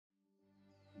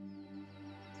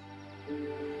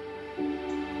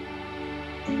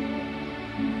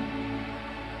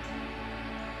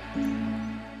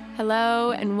Hello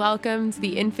and welcome to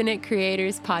the Infinite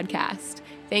Creators Podcast.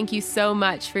 Thank you so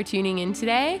much for tuning in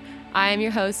today. I am your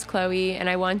host, Chloe, and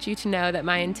I want you to know that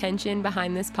my intention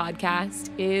behind this podcast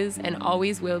is and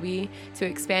always will be to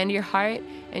expand your heart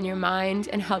and your mind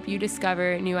and help you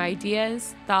discover new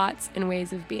ideas, thoughts, and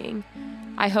ways of being.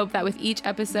 I hope that with each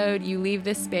episode, you leave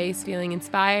this space feeling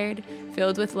inspired,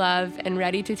 filled with love, and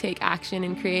ready to take action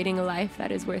in creating a life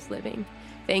that is worth living.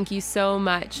 Thank you so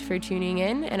much for tuning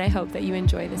in, and I hope that you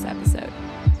enjoy this episode.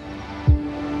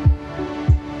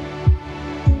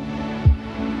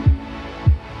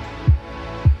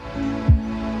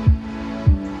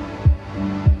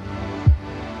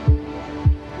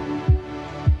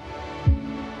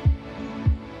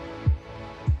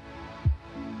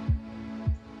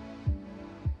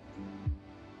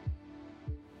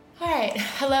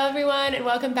 Hello everyone and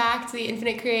welcome back to the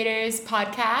Infinite Creators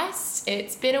Podcast.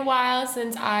 It's been a while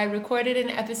since I recorded an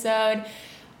episode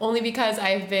only because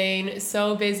I've been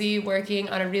so busy working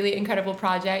on a really incredible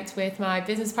project with my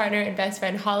business partner and best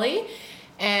friend Holly,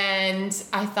 and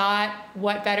I thought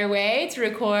what better way to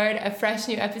record a fresh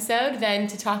new episode than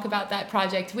to talk about that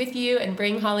project with you and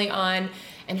bring Holly on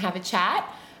and have a chat.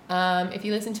 If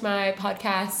you listen to my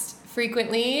podcast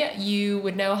frequently, you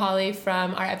would know Holly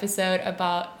from our episode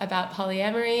about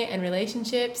polyamory and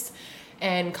relationships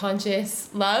and conscious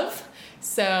love.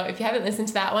 So if you haven't listened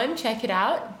to that one, check it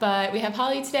out. But we have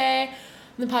Holly today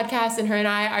on the podcast, and her and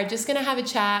I are just going to have a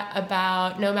chat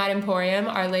about Nomad Emporium,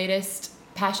 our latest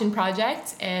passion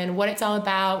project, and what it's all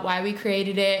about, why we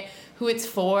created it, who it's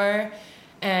for,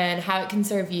 and how it can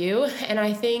serve you. And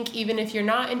I think even if you're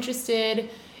not interested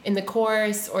in the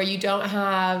course or you don't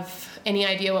have any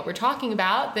idea what we're talking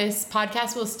about, this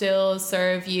podcast will still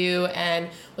serve you, and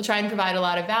we'll try and provide a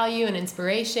lot of value and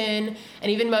inspiration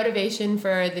and even motivation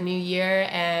for the new year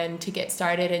and to get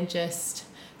started and just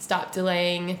stop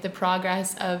delaying the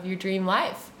progress of your dream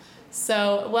life.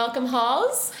 So welcome,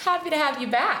 Halls. Happy to have you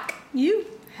back.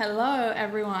 Hello,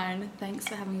 everyone. Thanks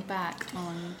for having me back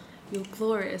on your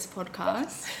glorious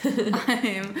podcast.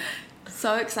 I'm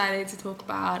so excited to talk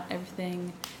about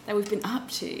everything that we've been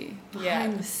up to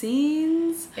behind the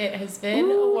scenes. It has been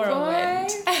a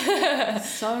whirlwind.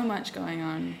 So much going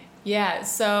on. Yeah,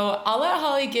 so I'll let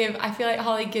Holly I feel like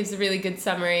Holly gives a really good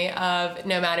summary of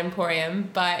Nomad Emporium,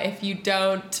 but if you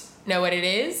don't know what it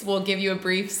is, we'll give you a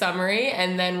brief summary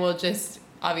and then we'll just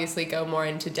obviously go more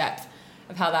into depth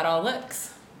of how that all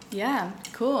looks. Yeah,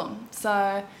 cool.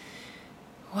 So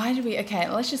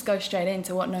let's just go straight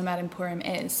into what Nomad Emporium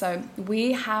is. So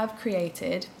we have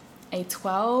created a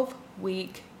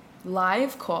 12-week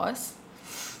live course,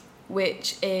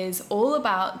 which is all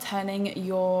about turning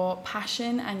your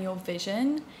passion and your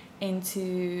vision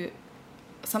into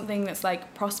something that's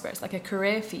like prosperous, like a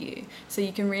career for you. So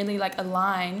you can really like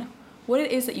align what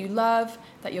it is that you love,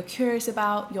 that you're curious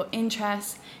about, your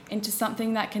interests, into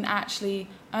something that can actually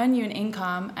earn you an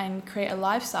income and create a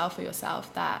lifestyle for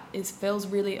yourself that feels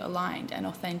really aligned and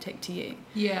authentic to you.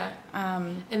 Yeah.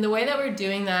 And the way that we're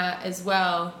doing that as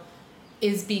well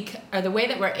is the way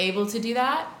that we're able to do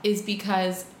that is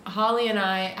because Holly and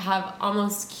I have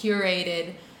almost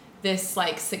curated this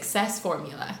like success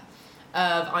formula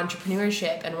of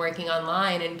entrepreneurship and working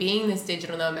online and being this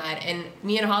digital nomad. And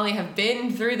me and Holly have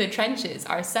been through the trenches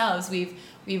ourselves. We've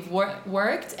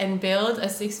worked and built a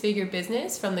 6-figure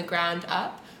business from the ground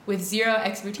up with zero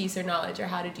expertise or knowledge or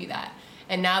how to do that.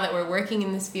 And now that we're working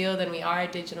in this field and we are a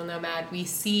digital nomad, we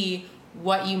see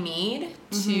what you need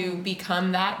to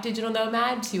become that digital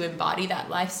nomad, to embody that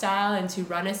lifestyle and to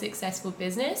run a successful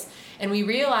business. And we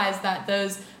realize that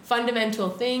those fundamental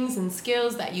things and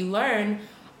skills that you learn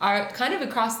are kind of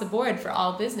across the board for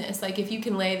all business. Like if you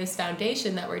can lay this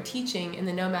foundation that we're teaching in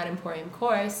the Nomad Emporium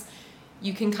course,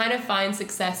 you can kind of find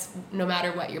success no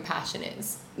matter what your passion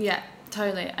is. Yeah,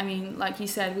 totally. I mean, like you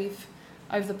said, we've,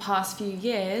 over the past few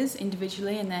years,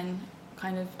 individually and then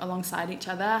kind of alongside each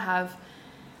other, have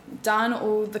done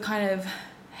all the kind of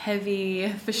heavy,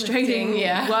 frustrating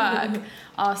work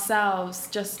ourselves,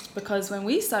 just because when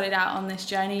we started out on this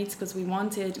journey, it's because we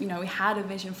wanted, we had a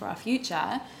vision for our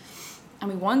future and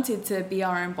we wanted to be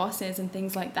our own bosses and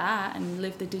things like that and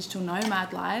live the digital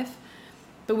nomad life.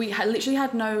 But we literally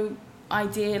had no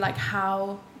idea like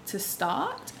how to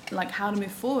start, like how to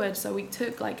move forward. So we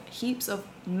took like heaps of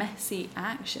messy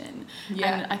action.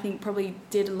 And I think probably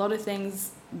did a lot of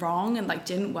things wrong and like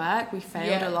didn't work. We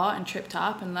failed a lot and tripped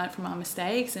up and learned from our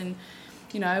mistakes. And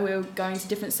we were going to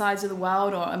different sides of the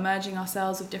world or emerging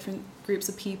ourselves with different groups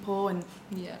of people and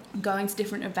going to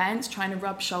different events, trying to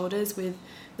rub shoulders with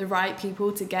the right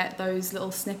people to get those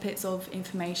little snippets of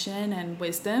information and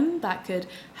wisdom that could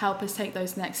help us take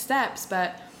those next steps.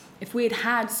 But if we had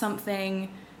had something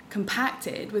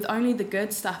compacted with only the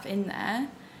good stuff in there,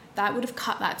 that would have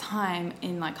cut that time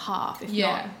in like half, if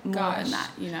not more than that,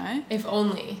 you know? If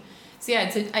only. So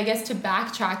yeah, I guess to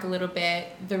backtrack a little bit,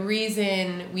 the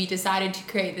reason we decided to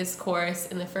create this course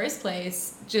in the first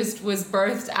place just was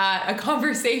birthed at a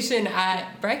conversation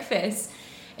at breakfast.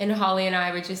 And Holly and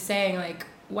I were just saying, like,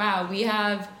 wow, we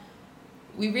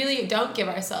really don't give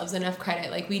ourselves enough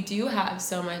credit. Like, we do have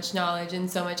so much knowledge and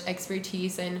so much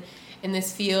expertise in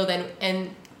this field,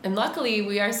 and luckily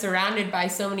we are surrounded by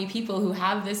so many people who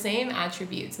have the same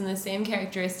attributes and the same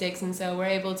characteristics, and so we're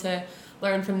able to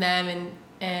learn from them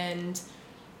and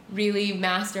really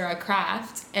master our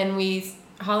craft. And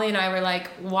Holly and I were like,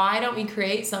 why don't we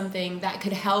create something that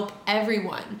could help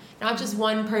everyone, not just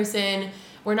one person?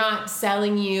 We're not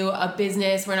selling you a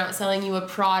business, we're not selling you a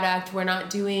product, we're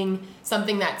not doing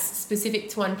something that's specific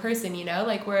to one person, you know?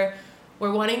 Like, we're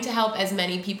wanting to help as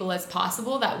many people as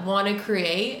possible that want to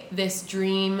create this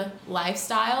dream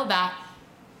lifestyle that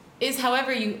is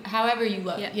however you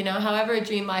look, you know, however a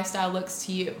dream lifestyle looks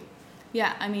to you.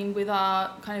 Yeah, I mean, with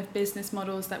our kind of business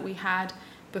models that we had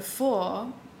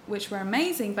before, which were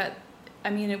amazing, but I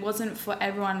mean, it wasn't for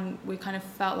everyone. We kind of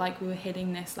felt like we were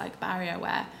hitting this like barrier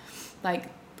where like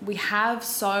we have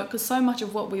because so much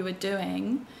of what we were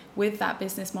doing with that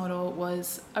business model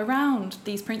was around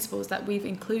these principles that we've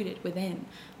included within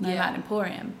Nomad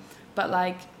Emporium, but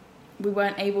like we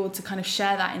weren't able to kind of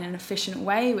share that in an efficient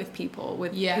way with people who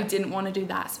didn't want to do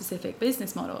that specific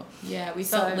business model. Yeah, we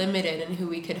felt limited in who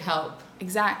we could help.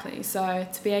 Exactly. So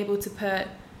to be able to put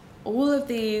all of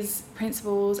these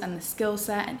principles and the skill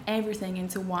set and everything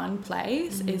into one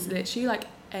place is literally like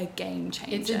a game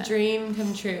changer. It's a dream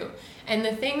come true. And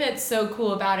the thing that's so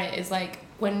cool about it is like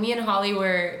when me and Holly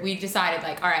we decided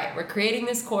like, all right, we're creating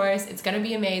this course. It's going to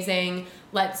be amazing.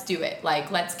 Let's do it. Like,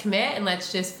 let's commit and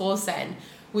let's just full send.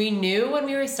 We knew when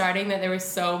we were starting that there was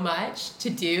so much to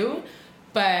do,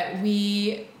 but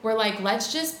we were like,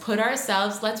 let's just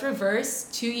let's reverse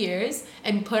 2 years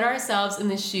and put ourselves in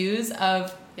the shoes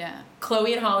of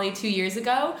Chloe and Holly 2 years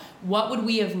ago. What would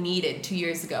we have needed 2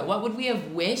 years ago? What would we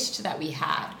have wished that we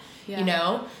had, you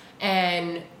know?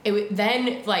 And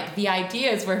then like the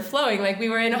ideas were flowing. Like we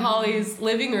were in Holly's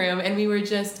living room and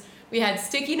we had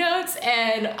sticky notes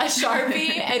and a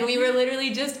Sharpie and we were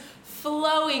literally just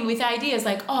flowing with ideas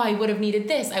like, oh, I would have needed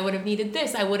this. I would have needed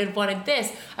this. I would have wanted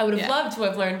this. I would have loved to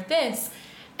have learned this.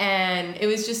 And it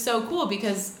was just so cool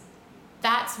because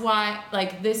that's why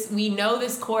like we know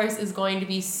this course is going to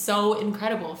be so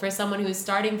incredible for someone who is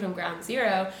starting from ground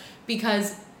zero,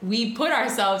 because we put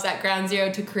ourselves at ground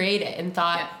zero to create it and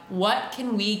thought, what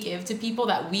can we give to people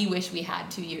that we wish we had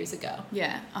 2 years ago?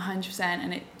 Yeah, 100%.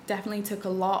 And it definitely took a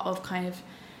lot of kind of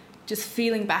just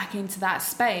feeling back into that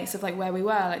space of like where we were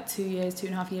like 2 years,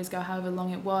 2.5 years ago, however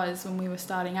long it was when we were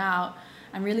starting out,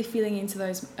 and really feeling into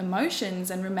those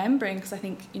emotions and remembering, because I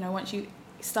think, you know, once you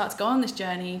start to go on this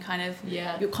journey, kind of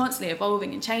you're constantly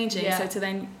evolving and changing. So to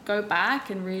then go back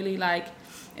and really like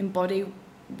embody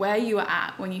where you were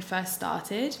at when you first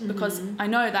started, because I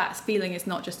know that feeling is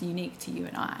not just unique to you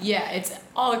and I. Yeah, it's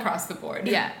all across the board.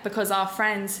 Yeah, because our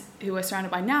friends who we're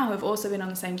surrounded by now who have also been on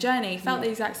the same journey felt the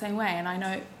exact same way, and I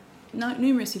know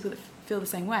numerous people that feel the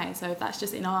same way. So if that's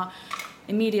just in our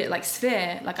immediate like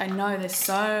sphere, like I know there's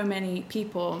so many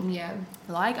people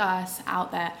like us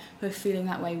out there who are feeling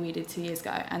that way we did 2 years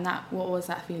ago. And what was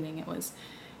that feeling? It was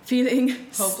feeling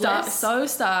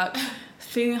stuck,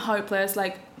 feeling hopeless.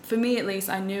 Like for me at least,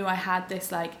 I knew I had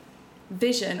this like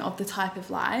vision of the type of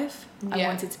life I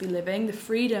wanted to be living, the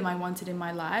freedom I wanted in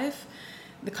my life,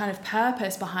 the kind of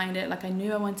purpose behind it. Like I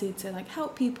knew I wanted to like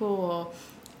help people or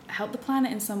help the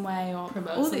planet in some way, or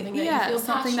promote something that you feel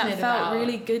something that felt about.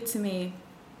 Really good to me.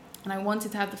 And I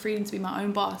wanted to have the freedom to be my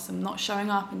own boss and not showing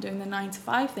up and doing the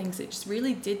 9-to-5 things. It just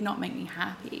really did not make me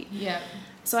happy.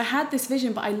 So I had this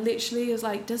vision, but I literally was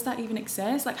like, does that even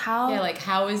exist? Like how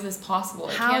how is this possible?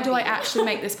 How do I actually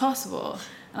make this possible?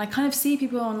 And I kind of see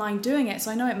people online doing it,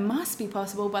 so I know it must be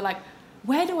possible, but like,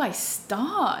 where do I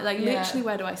start? Like literally,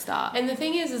 where do I start? And the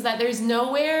thing is that there's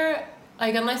nowhere,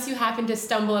 like unless you happen to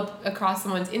stumble across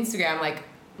someone's Instagram, like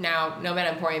now Nomad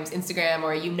Emporium's Instagram,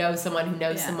 or you know someone who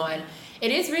knows someone,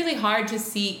 it is really hard to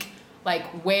seek like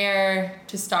where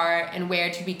to start and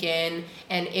where to begin,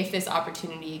 and if this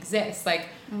opportunity exists. Like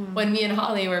when me and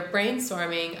Holly were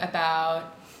brainstorming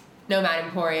about Nomad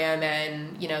Emporium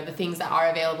and, you know, the things that are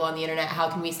available on the internet, how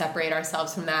can we separate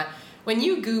ourselves from that? When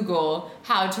you Google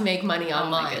how to make money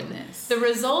online, the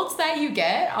results that you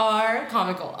get are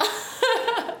comical.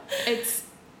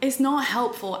 It's not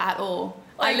helpful at all.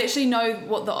 Like, I literally know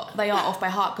what they are off by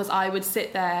heart, because I would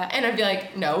sit there and I'd be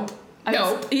like, nope.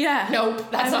 Nope. Yeah. Nope.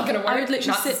 That's not going to work. I would literally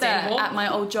Not sit sustainable. there at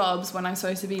my old jobs when I'm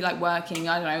supposed to be like working.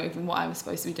 I don't know even what I was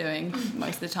supposed to be doing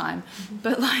most of the time.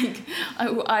 But like,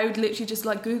 I would literally just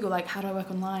like Google like, how do I work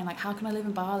online? Like, how can I live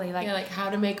in Bali? Like, Yeah, like how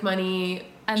to make money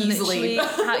and easily.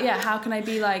 how can I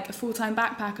be like a full-time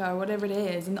backpacker or whatever it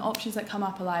is? And the options that come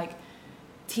up are like,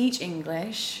 teach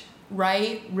English,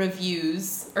 Write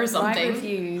reviews or something. write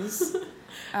reviews.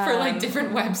 For like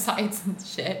different websites and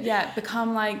shit. Yeah,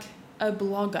 become like a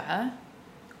blogger,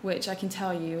 which I can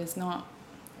tell you is not.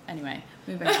 Anyway,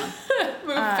 moving on.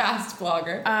 Move fast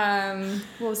blogger.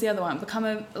 What was the other one? Become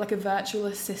a virtual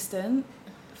assistant.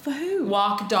 For who?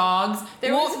 Walk dogs.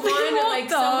 There was one that like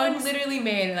someone dogs. literally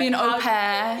made. Like, Be an au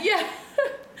pair. Yeah.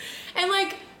 And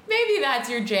like maybe that's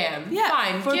your jam. Yeah,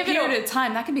 Fine. for Give a period it of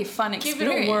time, that could be a fun give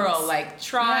experience. it a whirl. Like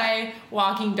try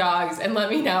walking dogs and let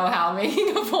me know how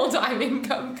making a full-time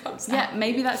income comes out. Yeah,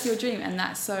 maybe that's your dream, and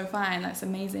that's so fine. That's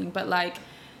amazing. But like,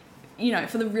 you know,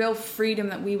 for the real freedom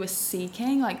that we were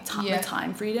seeking, like the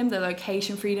time freedom, the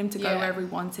location freedom to go wherever we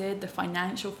wanted, the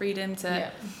financial freedom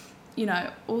to, you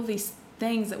know, all these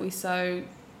things that we so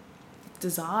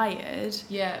desired.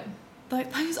 Yeah.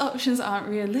 Like those options aren't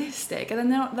realistic, and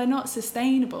they're not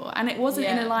sustainable. And it wasn't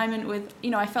in alignment with, you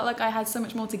know, I felt like I had so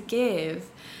much more to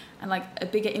give, and like a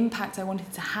bigger impact I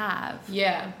wanted to have.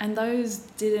 Yeah. And those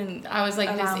didn't. I was like,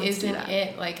 allow me this to do isn't that.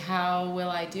 it. Like, how will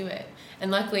I do it?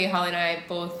 And luckily, Holly and I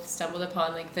both stumbled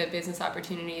upon like the business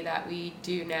opportunity that we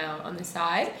do now on the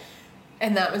side.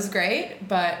 And that was great,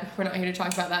 but we're not here to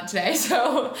talk about that today.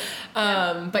 So,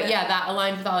 but yeah, that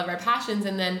aligned with all of our passions.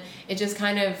 And then it just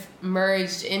kind of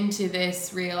merged into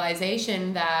this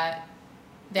realization that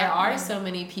there are so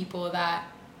many people that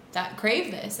crave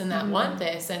this and that want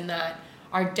this and that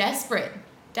are desperate.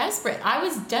 I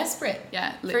was desperate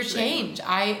for change.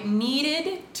 I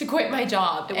needed to quit my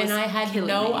job and I had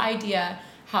no idea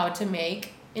how to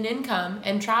make an income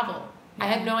and travel. I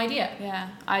had no idea. Yeah,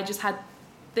 I just had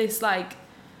this like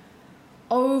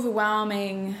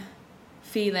overwhelming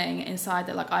feeling inside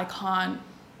that like I can't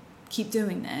keep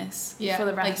doing this for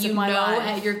the rest of my life.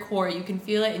 At your core, you can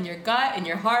feel it in your gut, in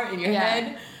your heart, in your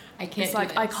head. I can't. It's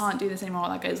like I can't do this anymore.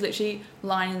 Like it's literally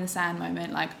line in the sand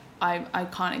moment. Like I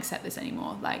can't accept this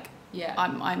anymore. Like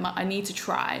I need to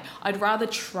try. I'd rather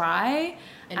try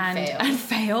and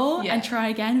fail and try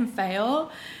again and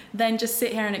fail than just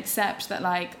sit here and accept that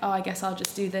like, oh, I guess I'll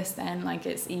just do this then. Like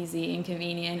it's easy,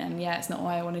 inconvenient, and it's not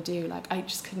what I want to do. Like I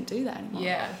just couldn't do that anymore.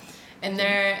 Yeah. And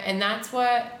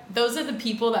those are the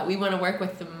people that we want to work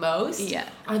with the most. Yeah.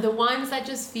 Are the ones that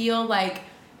just feel like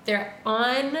they're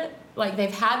on, like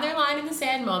they've had their line in the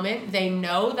sand moment. They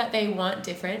know that they want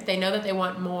different. They know that they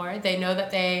want more. They know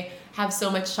that they have so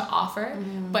much to offer,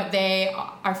 but they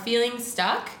are feeling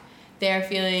stuck. They're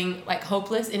feeling like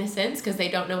hopeless in a sense because they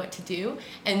don't know what to do.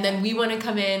 And then we want to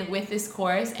come in with this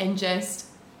course and just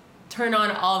turn on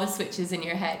all the switches in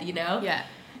your head, you know? Yeah.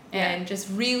 And just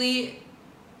really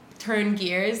turn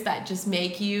gears that just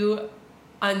make you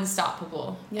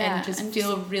unstoppable and just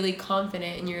feel really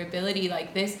confident in your ability.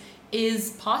 Like this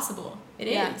is possible. It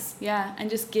is. Yeah. And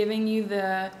just giving you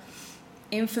the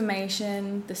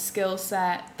information, the skill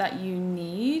set that you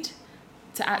need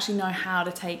to actually know how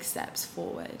to take steps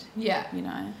forward. Yeah. You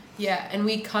know? Yeah, and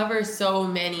we cover so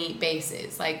many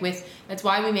bases. That's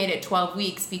why we made it 12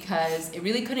 weeks, because it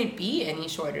really couldn't be any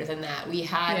shorter than that. We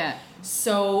had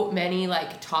so many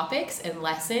like topics and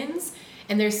lessons,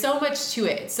 and there's so much to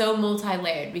it. It's so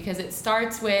multi-layered because it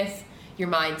starts with your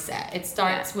mindset. It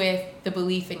starts with the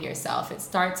belief in yourself. It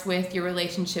starts with your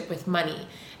relationship with money.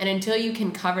 And until you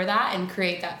can cover that and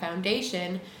create that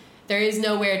foundation, there is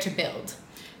nowhere to build.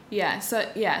 Yeah, so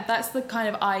that's the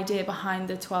kind of idea behind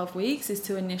the 12 weeks, is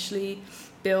to initially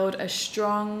build a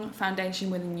strong foundation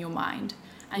within your mind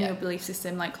and your belief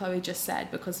system, like Chloe just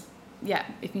said, because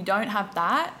if you don't have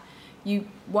that, you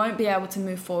won't be able to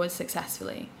move forward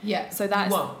successfully. Yeah. So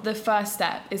that's the first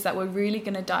step, is that we're really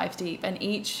going to dive deep, and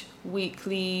each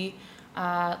weekly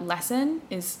lesson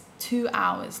is 2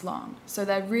 hours long. So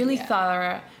they're really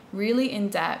thorough, really in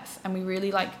depth, and we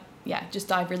really just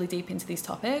dive really deep into these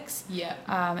topics. Yeah.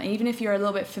 And even if you're a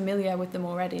little bit familiar with them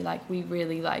already, like we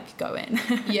really go in.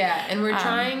 Yeah, and we're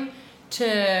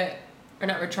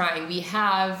we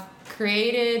have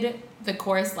created the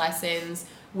course lessons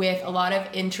with a lot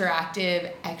of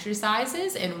interactive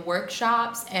exercises and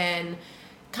workshops and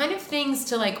kind of things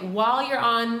to while you're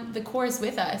on the course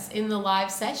with us in the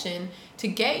live session, to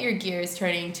get your gears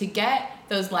turning, to get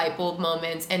those light bulb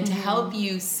moments, and to help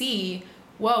you see,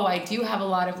 whoa, I do have a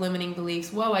lot of limiting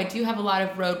beliefs. Whoa, I do have a lot of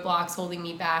roadblocks holding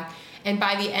me back. And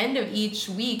by the end of each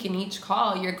week and each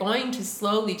call, you're going to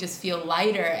slowly just feel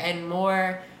lighter and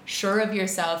more sure of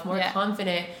yourself, more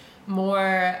confident,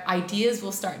 more ideas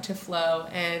will start to flow,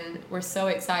 and we're so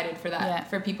excited for that,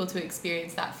 for people to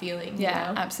experience that feeling. Yeah,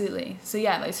 you know? Absolutely. So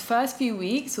yeah, those first few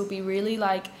weeks will be really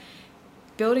like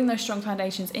building those strong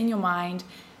foundations in your mind,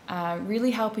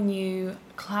 really helping you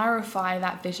clarify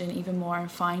that vision even more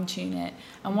and fine tune it.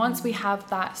 And once we have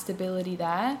that stability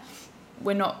there,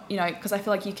 we're not, you know, because I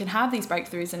feel like you can have these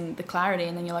breakthroughs and the clarity,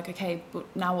 and then you're like, okay, but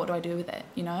now what do I do with it,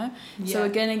 you know? So we're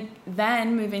going to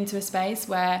then move into a space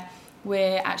where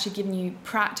we're actually giving you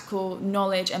practical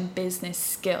knowledge and business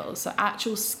skills. So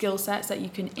actual skill sets that you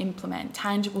can implement,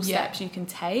 tangible steps you can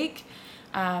take,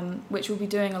 which we'll be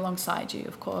doing alongside you,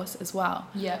 of course, as well.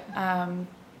 And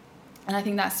I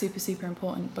think that's super, super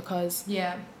important, because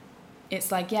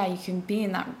it's like, you can be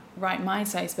in that right mind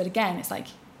space, but again, it's like,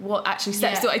 what actually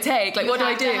steps do I take? Like, what do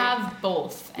I do? You have to have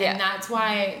both. And that's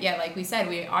why, like we said,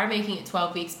 we are making it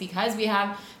 12 weeks because we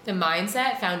have the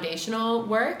mindset, foundational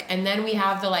work, and then we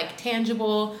have the like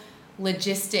tangible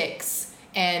logistics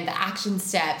and the action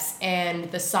steps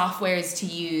and the softwares to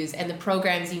use and the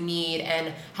programs you need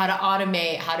and how to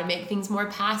automate, how to make things more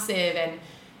passive. And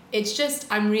it's just,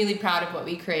 I'm really proud of what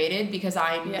we created, because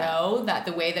I know that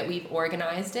the way that we've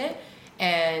organized it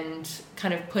and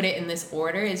kind of put it in this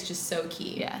order is just so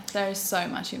key. There is so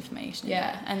much information in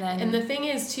there. And the thing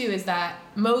is too, is that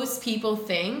most people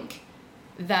think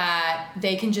that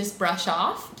they can just brush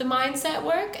off the mindset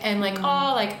work and like,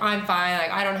 oh, like I'm fine, like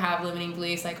I don't have limiting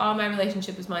beliefs, like, oh, my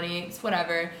relationship is money, it's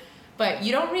whatever. But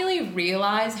you don't really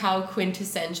realize how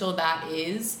quintessential that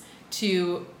is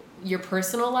to your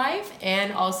personal life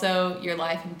and also your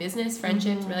life in business,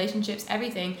 friendships, relationships,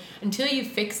 everything, until you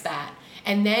fix that.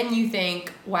 And then you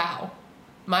think, wow,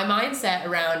 my mindset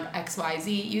around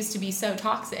XYZ used to be so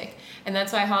toxic. And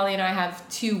that's why Holly and I have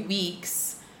 2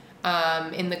 weeks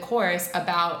in the course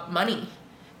about money,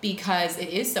 because it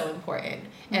is so important.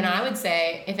 And I would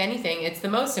say, if anything, it's the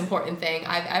most important thing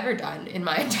I've ever done in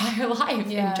my entire life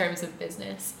in terms of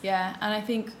business. And I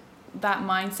think that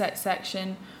mindset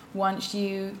section, once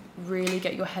you really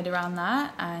get your head around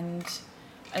that and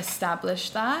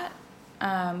establish that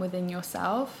within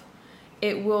yourself,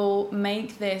 it will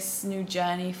make this new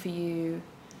journey for you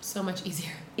so much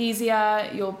easier.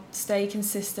 You'll stay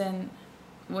consistent.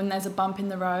 When there's a bump in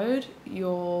the road,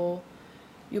 you'll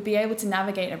be able to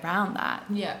navigate around that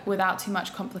without too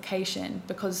much complication,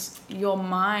 because your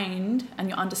mind and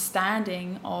your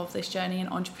understanding of this journey in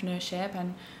entrepreneurship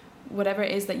and whatever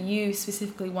it is that you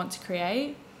specifically want to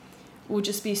create will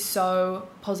just be so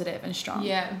positive and strong.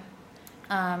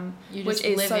 Which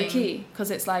is so key,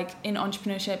 because it's like in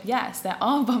entrepreneurship, yes, there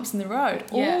are bumps in the road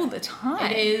all the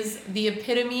time. It is the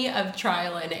epitome of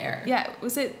trial and error.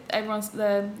 Was it everyone's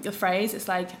the phrase? It's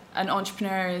like an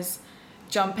entrepreneur is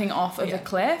jumping off of a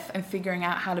cliff and figuring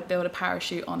out how to build a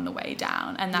parachute on the way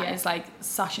down, and that is like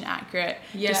such an accurate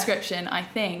description, I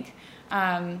think.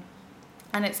 And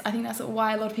I think that's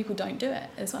why a lot of people don't do it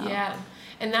as well.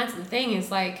 And that's the thing,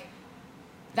 is like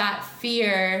that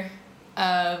fear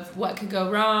of what could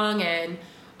go wrong, and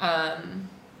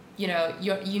you know,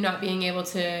 you not being able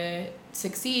to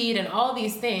succeed, and all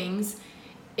these things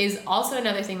is also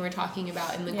another thing we're talking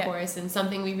about in the course, and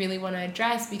something we really want to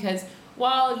address, because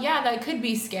while that could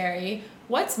be scary,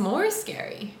 what's more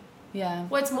scary?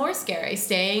 What's more scary?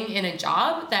 Staying in a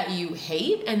job that you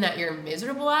hate and that you're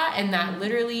miserable at, and that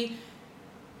literally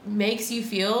makes you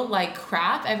feel like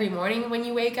crap every morning when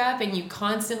you wake up, and you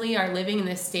constantly are living in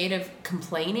this state of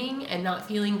complaining and not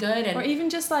feeling good, and or even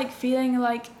just like feeling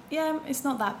like it's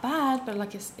not that bad, but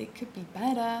like it could be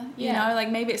better, you know,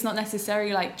 like maybe it's not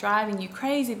necessarily like driving you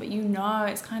crazy, but you know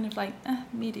it's kind of like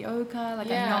mediocre, like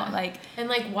I'm not like, and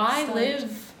like why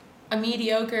live a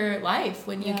mediocre life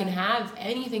when you can have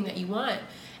anything that you want?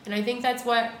 And I think that's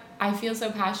what I feel so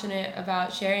passionate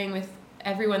about sharing with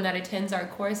everyone that attends our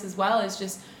course as well, is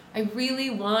just I really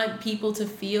want people to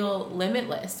feel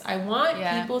limitless. I want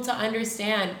people to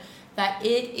understand that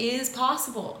it is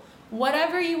possible.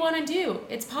 Whatever you want to do,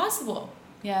 it's possible.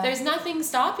 There's nothing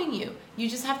stopping you. You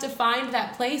just have to find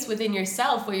that place within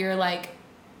yourself where you're like,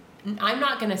 I'm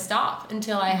not going to stop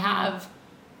until I have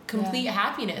complete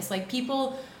happiness. Like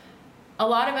people, a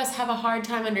lot of us have a hard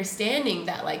time understanding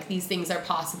that like these things are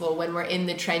possible when we're in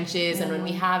the trenches and when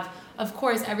we have, of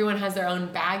course, everyone has their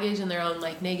own baggage and their own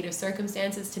like negative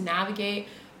circumstances to navigate.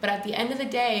 But at the end of the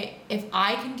day, if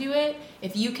I can do it,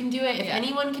 if you can do it, if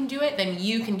anyone can do it, then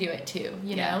you can do it too,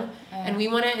 you know? And we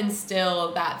want to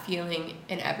instill that feeling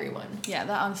in everyone. That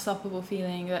unstoppable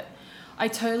feeling that I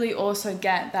totally also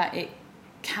get, that it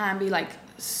can be like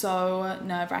so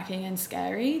nerve-wracking and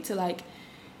scary to like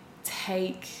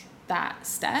take that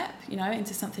step, you know,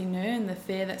 into something new, and the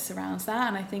fear that surrounds that.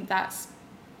 And I think that's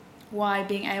why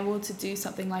being able to do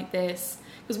something like this,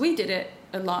 because we did it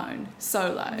alone,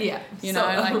 solo. Yeah. You know,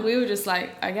 like we were just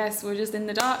like, I guess we're just in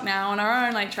the dark now on our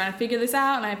own, like trying to figure this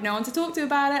out, and I have no one to talk to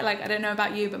about it. Like, I don't know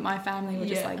about you, but my family were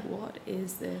just like, what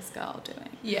is this girl doing?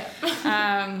 Yeah.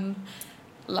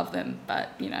 Love them, but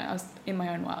you know, I was in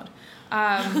my own world.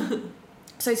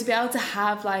 So to be able to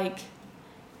have like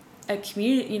a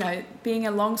community, you know, being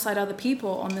alongside other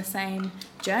people on the same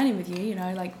journey with you, you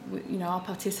know, like, you know, our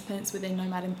participants within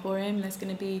Nomad Emporium, there's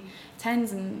going to be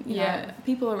tens and, you know,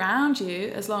 people around you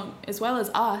as well as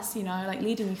us, you know, like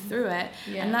leading you through it.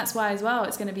 And that's why as well,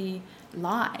 it's going to be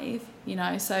live, you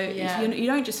know, so you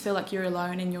don't just feel like you're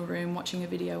alone in your room watching a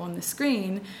video on the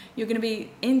screen. You're going to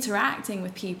be interacting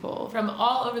with people from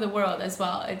all over the world as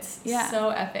well. It's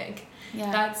so epic.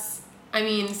 That's, I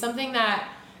mean, something that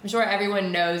I'm sure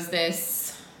everyone knows,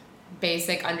 this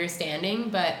basic understanding,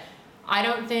 but I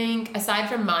don't think, aside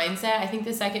from mindset, I think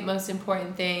the second most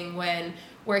important thing when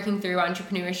working through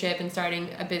entrepreneurship and starting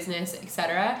a business,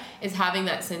 etc., is having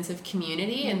that sense of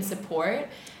community and support.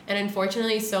 And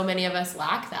unfortunately, so many of us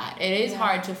lack that. It is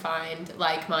hard to find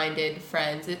like-minded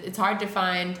friends. It's hard to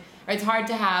find, or it's hard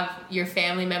to have your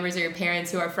family members or your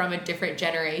parents who are from a different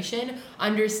generation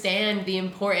understand the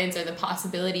importance or the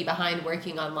possibility behind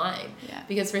working online.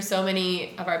 Because for so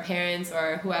many of our parents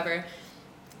or whoever,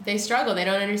 they struggle, they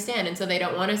don't understand, and so they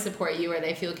don't want to support you, or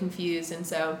they feel confused. And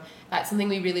so that's something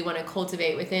we really want to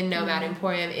cultivate within Nomad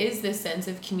Emporium, is this sense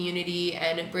of community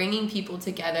and bringing people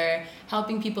together,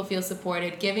 helping people feel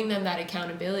supported, giving them that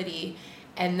accountability,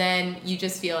 and then you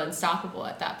just feel unstoppable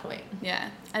at that point.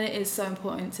 And it is so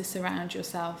important to surround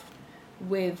yourself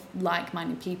with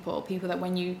like-minded people that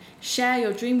when you share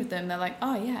your dream with them, they're like,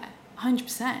 oh yeah,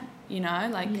 100%, you know,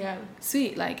 like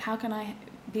sweet, like how can I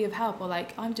be of help, or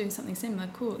like I'm doing something similar,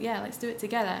 cool, yeah, let's do it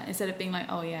together, instead of being like,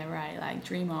 oh yeah, right, like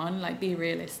dream on, like be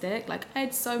realistic. Like I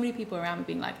had so many people around me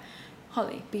being like,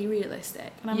 Holly, be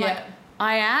realistic, and I'm like,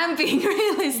 I am being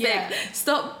realistic.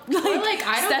 Stop like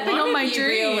I don't stepping on my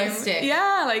dream. Realistic.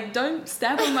 Like don't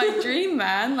step on my dream,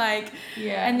 man. Like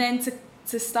and then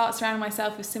to start surrounding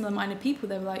myself with similar minded people,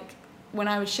 they were like, when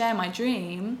I would share my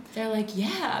dream, they're like,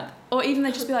 or even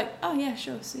they'd just be like, oh yeah,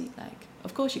 sure, sweet, like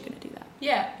of course you're gonna do that.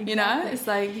 Exactly. You know, it's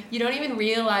like you don't even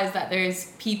realize that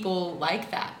there's people like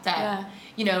that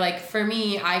you know, like for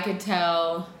me, I could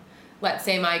tell, let's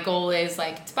say my goal is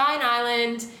like to buy an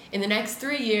island in the next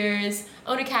 3 years,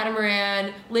 own a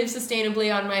catamaran, live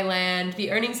sustainably on my land,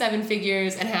 be earning 7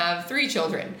 figures, and have 3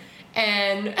 children.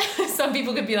 And some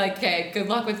people could be like, okay, good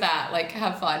luck with that, like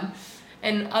have fun.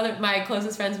 And my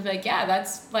closest friends would be like, yeah,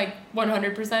 that's like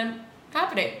 100%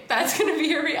 happening. That's gonna be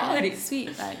your reality.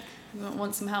 Sweet, like you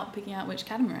want some help picking out which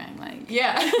catamaran, like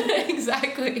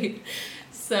exactly.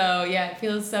 So it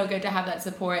feels so good to have that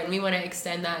support, and we want to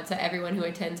extend that to everyone who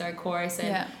attends our course.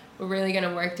 And we're really going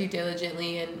to work through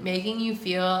diligently and making you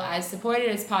feel as supported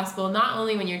as possible, not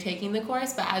only when you're taking the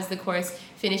course, but as the course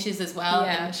finishes as well,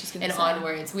 and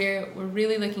onwards. We're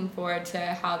really looking forward to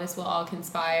how this will all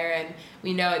conspire, and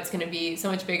we know it's going to be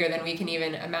so much bigger than we can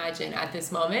even imagine at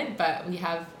this moment, but we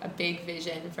have a big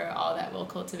vision for all that we'll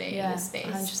cultivate in this space.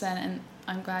 100%, and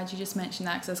I'm glad you just mentioned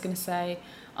that, because I was going to say,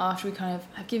 after we kind of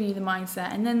have given you the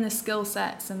mindset and then the skill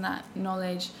sets and that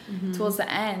knowledge towards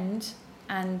the end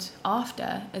and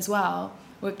after as well,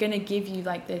 we're going to give you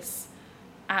like this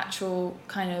actual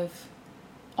kind of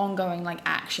ongoing like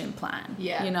action plan,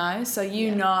 you know, so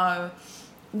you know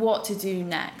what to do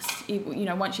next. You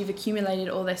know, once you've accumulated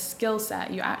all this skill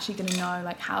set, you're actually going to know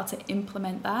like how to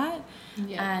implement that.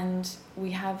 And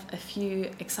we have a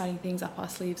few exciting things up our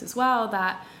sleeves as well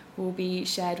that will be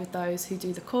shared with those who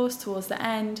do the course towards the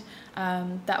end,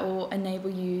 that will enable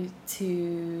you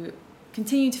to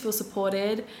continue to feel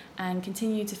supported and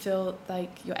continue to feel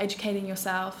like you're educating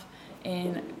yourself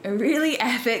in a really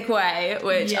epic way,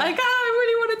 which I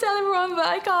really want to tell everyone, but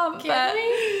I can't. Can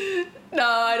we? No,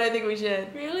 I don't think we should.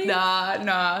 Really?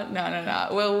 No.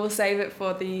 We'll save it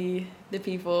for the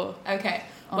people. Okay.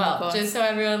 Well, just so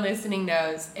everyone listening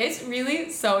knows, it's really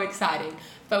so exciting.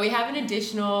 But we have an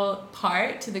additional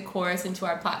part to the course and to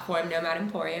our platform, Nomad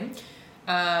Emporium,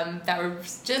 that we're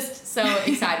just so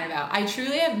excited about. I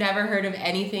truly have never heard of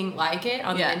anything like it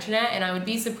on the internet, and I would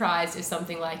be surprised if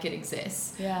something like it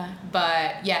exists.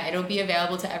 But it'll be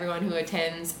available to everyone who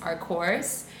attends our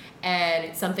course, and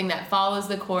it's something that follows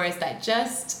the course that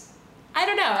just, I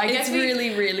don't know. I guess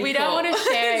really, really we cool. don't want to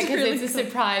share it because it's a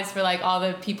surprise for like all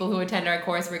the people who attend our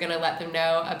course. We're going to let them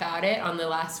know about it on the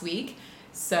last week.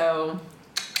 So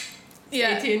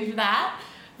stay tuned for that.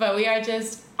 But we are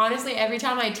just, honestly, every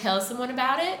time I tell someone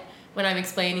about it, when I'm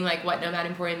explaining like what Nomad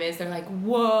Emporium is, they're like,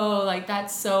 whoa, like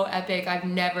that's so epic. I've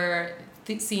never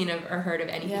seen or heard of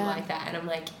anything Yeah. like that, and I'm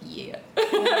like, yeah.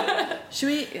 Should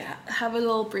we have a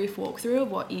little brief walkthrough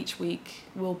of what each week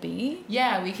will be?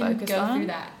 Yeah, we can Focus go on? through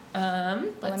that.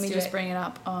 Let me just bring it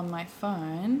up on my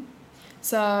phone.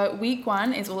 So week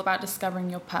 1 is all about discovering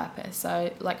your purpose.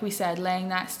 So like we said, laying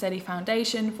that steady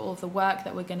foundation for all of the work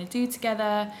that we're going to do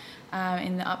together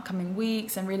in the upcoming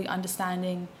weeks, and really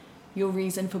understanding your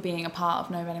reason for being a part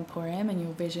of Nomad Emporium and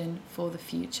your vision for the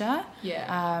future.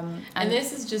 Yeah. And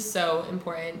this is just so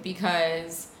important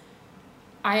because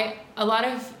a lot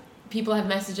of people have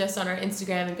messaged us on our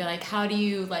Instagram and been like, how do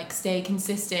you like stay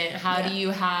consistent? How do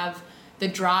you have the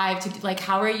drive to, like,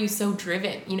 how are you so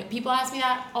driven? You know, people ask me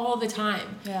that all the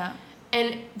time. Yeah.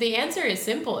 And the answer is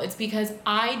simple. It's because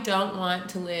I don't want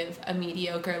to live a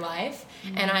mediocre life,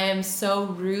 and I am so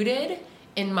rooted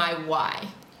in my why.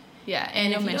 Yeah.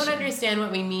 And if you don't understand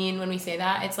what we mean when we say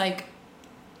that, it's like,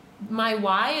 my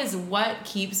why is what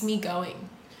keeps me going.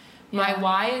 My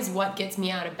why is what gets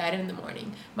me out of bed in the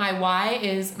morning. My why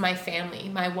is my family.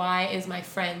 My why is my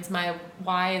friends. My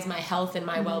why is my health and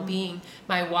my well-being.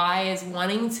 My why is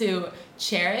wanting to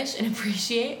cherish and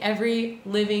appreciate every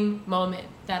living moment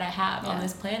that I have on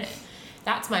this planet.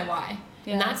 That's my why.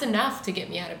 Yeah. And that's enough to get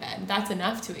me out of bed. That's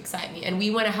enough to excite me. And we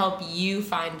want to help you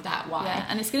find that why. Yeah,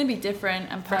 and it's going to be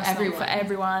different and personal for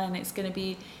everyone, and it's going to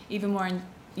be even more in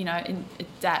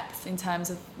depth in terms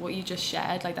of what you just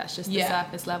shared. Like, that's just the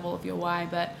surface level of your why,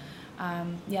 but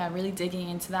really digging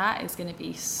into that is going to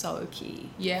be so key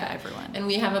for everyone. And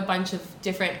we have a bunch of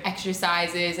different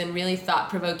exercises and really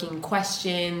thought-provoking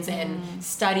questions and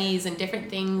studies and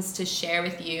different things to share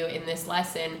with you in this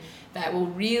lesson that will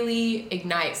really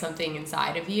ignite something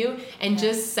inside of you and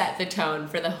just set the tone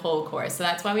for the whole course. So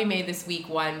that's why we made this week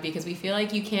 1, because we feel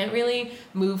like you can't really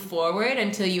move forward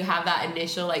until you have that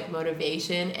initial like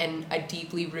motivation and a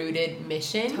deeply rooted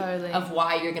mission of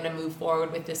why you're going to move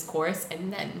forward with this course,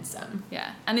 and then some.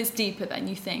 Yeah, and it's deeper than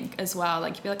you think as well.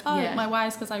 Like, you'd be like, my why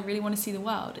is because I really want to see the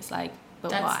world. It's like,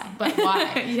 why? But why?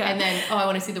 And then, I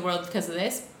want to see the world because of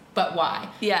this, but why?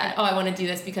 Yeah. And, I want to do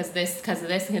this because of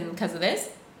this, and because of this,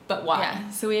 but why? Yeah,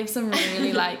 so we have some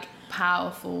really like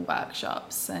powerful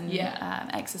workshops and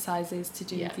exercises to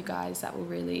do with you guys that will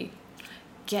really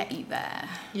get you there.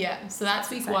 Yeah, so that's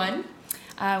week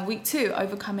 1. Week 2,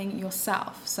 overcoming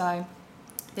yourself. So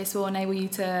this will enable you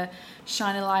to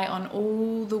shine a light on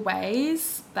all the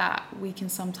ways that we can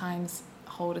sometimes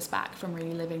hold us back from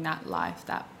really living that life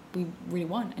that we really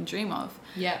want and dream of.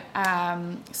 Yeah.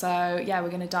 We're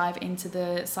going to dive into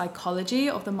the psychology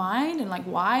of the mind and like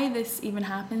why this even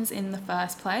happens in the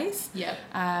first place. Yeah.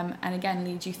 And again,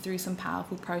 lead you through some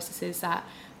powerful processes that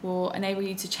will enable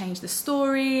you to change the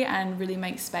story and really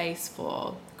make space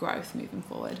for growth moving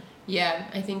forward. Yeah,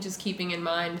 I think just keeping in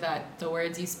mind that the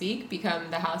words you speak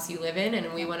become the house you live in,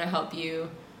 and we want to help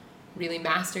you really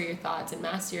master your thoughts and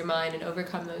master your mind and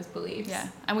overcome those beliefs. Yeah,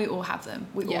 and we all have them.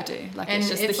 We all do. Like, and it's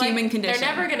just the human condition.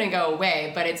 They're never going to go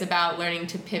away, but it's about learning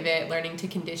to pivot, learning to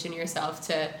condition yourself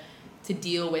to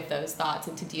deal with those thoughts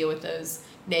and to deal with those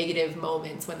negative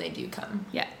moments when they do come.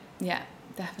 Yeah,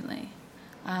 definitely.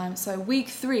 So week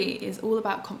 3 is all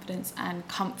about confidence and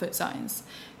comfort zones.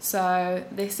 So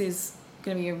this is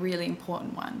going to be a really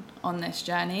important one on this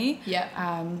journey.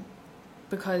 Yeah.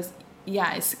 Because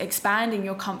it's expanding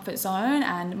your comfort zone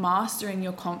and mastering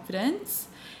your confidence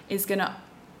is going to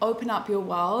open up your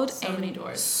world so many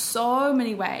doors, so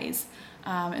many ways,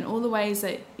 and all the ways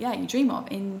that you dream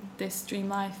of in this dream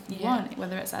life you want,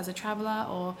 whether it's as a traveler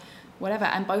or whatever,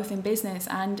 and both in business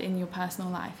and in your personal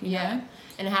life, you know?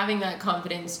 And having that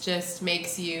confidence just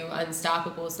makes you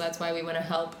unstoppable. So that's why we want to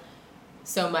help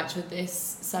so much with this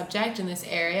subject in this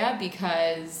area,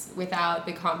 because without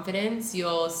the confidence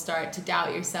you'll start to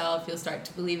doubt yourself, you'll start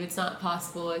to believe it's not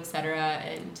possible, etc.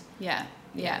 And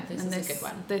this is a good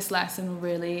one. This lesson will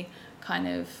really kind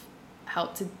of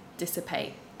help to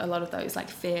dissipate a lot of those like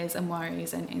fears and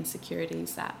worries and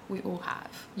insecurities that we all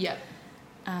have.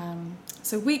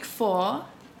 So week 4,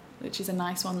 which is a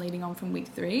nice one leading on from week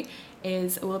 3,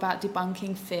 is all about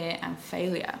debunking fear and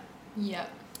failure.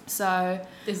 So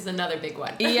this is another big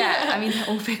one. I mean, they're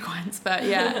all big ones, but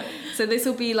so this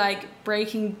will be like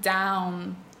breaking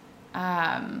down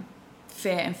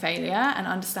fear and failure and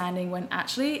understanding when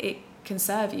actually it can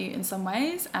serve you in some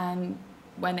ways and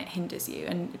when it hinders you,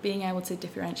 and being able to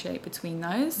differentiate between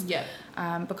those.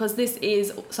 Because this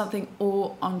is something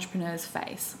all entrepreneurs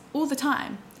face all the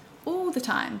time.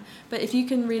 But if you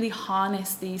can really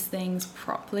harness these things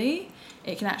properly,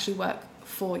 it can actually work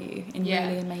for you in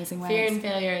really amazing ways. Fear and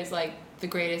failure is like the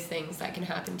greatest things that can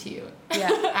happen to you.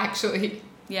 Actually.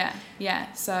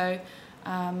 So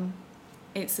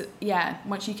it's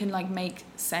once you can like make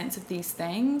sense of these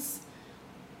things,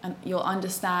 and you'll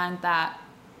understand that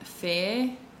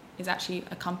fear is actually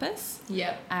a compass.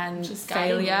 Yep. And Just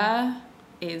guiding failure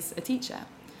is a teacher.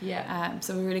 Yeah.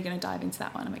 So we're really going to dive into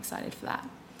that one. I'm excited for that.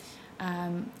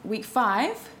 Week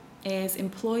 5 is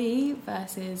employee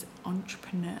versus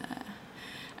entrepreneur.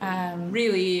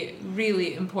 Really,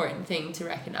 really important thing to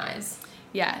recognize.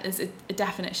 Yeah, there's a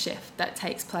definite shift that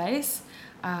takes place.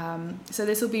 So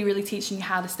this will be really teaching you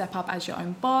how to step up as your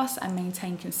own boss and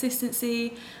maintain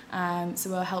consistency. So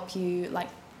we'll help you like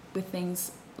with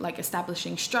things like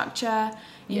establishing structure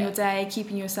in your day,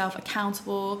 keeping yourself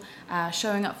accountable,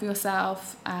 showing up for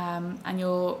yourself, and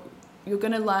you're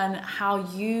going to learn how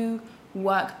you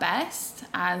work best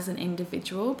as an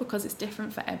individual, because it's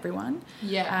different for everyone.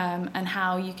 And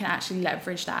how you can actually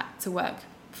leverage that to work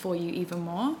for you even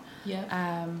more.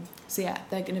 So yeah,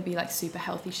 they're going to be like super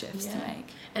healthy shifts to make.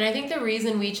 And I think the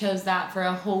reason we chose that for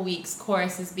a whole week's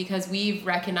course is because we've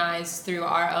recognized through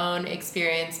our own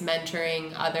experience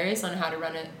mentoring others on how to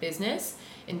run a business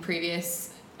in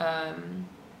previous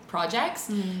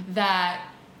projects that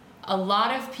a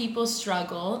lot of people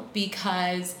struggle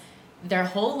because their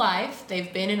whole life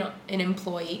they've been an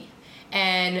employee,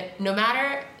 and no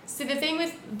matter. So the thing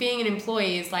with being an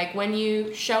employee is like when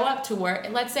you show up to work,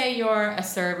 let's say you're a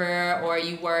server or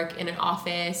you work in an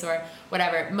office or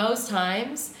whatever, most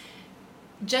times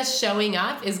just showing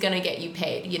up is going to get you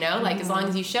paid, you know? Like as long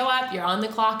as you show up, you're on the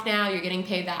clock now, you're getting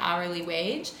paid that hourly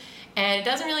wage. And it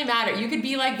doesn't really matter. You could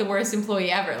be like the worst employee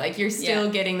ever. Like you're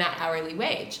still getting that hourly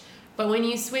wage. But when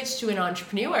you switch to an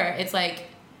entrepreneur, it's like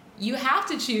you have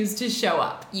to choose to show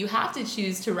up. You have to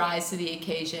choose to rise to the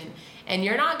occasion. And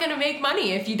you're not going to make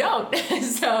money if you don't.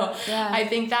 So I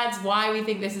think that's why we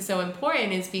think this is so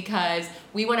important, is because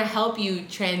we want to help you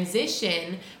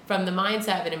transition from the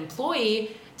mindset of an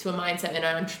employee to a mindset of an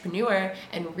entrepreneur,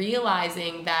 and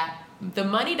realizing that the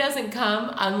money doesn't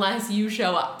come unless you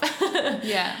show up. And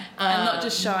not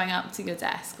just showing up to your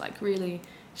desk, like really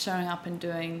showing up and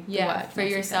doing the work for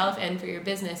yourself and for your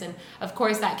business. And of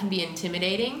course that can be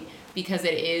intimidating because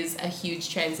it is a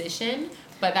huge transition.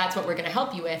 But that's what we're going to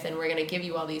help you with, and we're going to give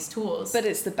you all these tools. But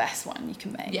it's the best one you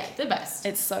can make. Yeah, the best.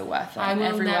 It's so worth it. I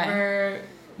will never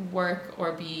work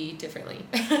or be differently.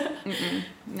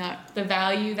 No. The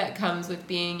value that comes with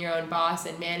being your own boss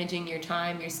and managing your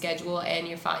time, your schedule, and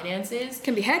your finances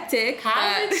can be hectic.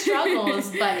 Has its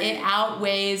struggles, but it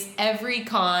outweighs every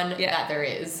con that there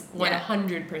is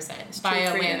 100% by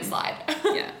a landslide.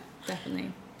 Yeah,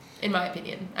 definitely. In my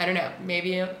opinion. I don't know.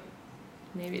 Maybe it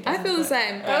doesn't. I feel the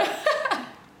same, but...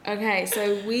 Okay,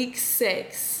 so week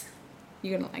 6,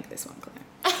 you're gonna like this one,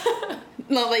 Claire.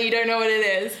 Not that you don't know what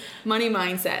it is. Money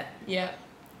mindset. Yeah,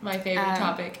 my favorite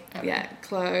topic ever. Yeah,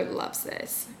 Chloe loves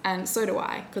this, and so do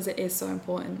I, because it is so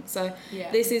important. So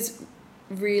this is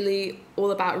really all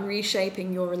about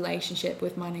reshaping your relationship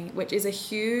with money, which is a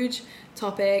huge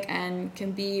topic and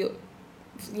can be,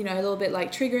 you know, a little bit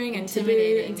like triggering and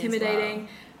intimidating.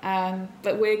 Well.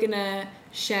 But we're gonna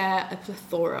share a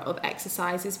plethora of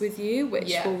exercises with you,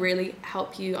 which will really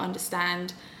help you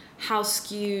understand how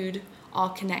skewed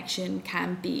our connection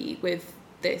can be with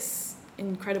this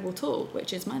incredible tool,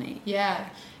 which is money. Yeah,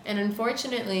 and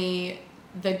unfortunately,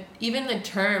 even the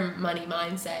term money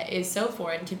mindset is so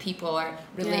foreign to people, or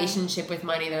relationship with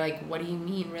money. They're like, what do you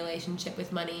mean relationship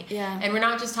with money? And we're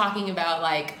not just talking about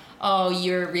like, oh,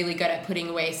 you're really good at putting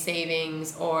away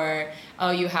savings, or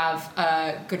oh, you have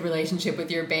a good relationship with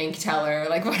your bank teller,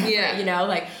 like whatever, you know,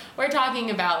 like we're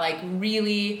talking about like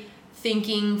really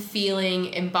thinking,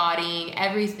 feeling, embodying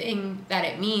everything that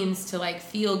it means to like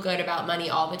feel good about money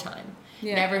all the time.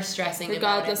 Never stressing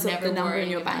regardless about it, never of the number in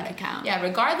your about bank account. Yeah,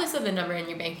 regardless of the number in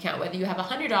your bank account, whether you have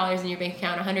 $100 in your bank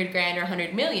account, $100,000 or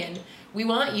 $100 million, we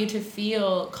want you to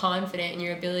feel confident in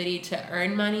your ability to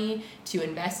earn money, to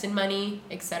invest in money,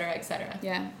 etc., etc.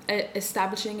 Yeah,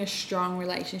 establishing a strong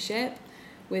relationship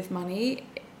with money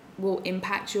will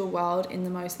impact your world in the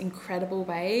most incredible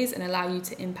ways and allow you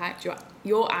to impact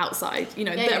your outside, you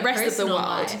know, the rest of the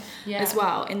world as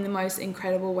well in the most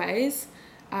incredible ways.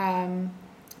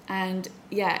 And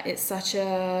yeah, it's such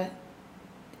a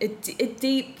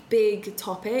deep, big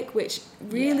topic, which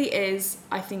really is,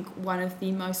 I think, one of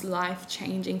the most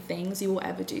life-changing things you will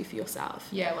ever do for yourself.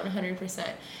 Yeah, 100%.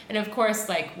 And of course,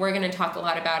 like, we're going to talk a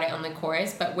lot about it on the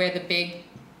course, but where the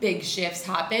big shifts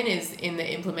happen is in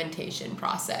the implementation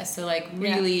process. So like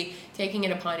really taking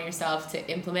it upon yourself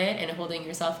to implement and holding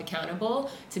yourself accountable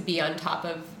to be on top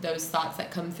of those thoughts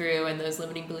that come through and those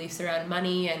limiting beliefs around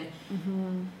money.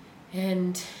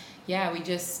 And yeah,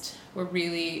 we're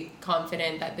really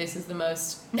confident that this is the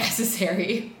most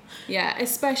necessary. Yeah,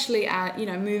 especially at, you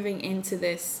know, moving into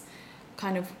this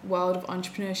kind of world of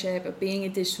entrepreneurship, of being a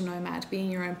digital nomad, being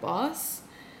your own boss,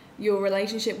 your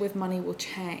relationship with money will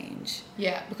change.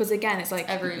 Yeah. Because again, it's like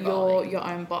ever you're evolving. your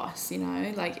own boss, you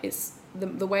know, like it's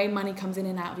the way money comes in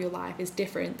and out of your life is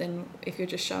different than if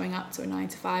you're just showing up to a 9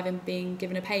 to 5 and being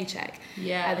given a paycheck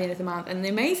at the end of the month. And the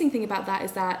amazing thing about that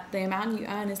is that the amount you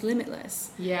earn is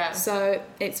limitless. Yeah. So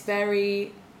it's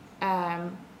very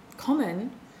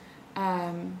common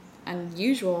and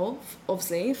usual,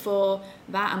 obviously, for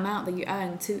that amount that you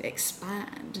earn to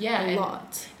expand a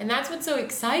lot. And that's what's so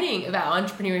exciting about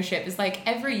entrepreneurship is like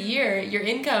every year your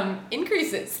income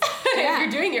increases if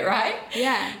you're doing it right.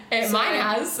 Yeah. And mine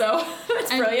has, so that's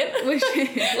brilliant.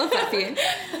 Love that for you.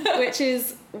 Which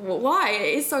is why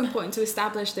it is so important to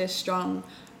establish this strong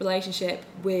relationship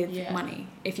with money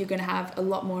if you're going to have a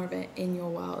lot more of it in your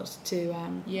world to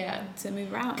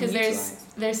move around. Because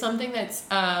there's something that's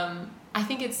I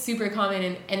think it's super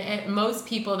common, and most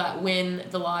people that win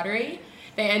the lottery,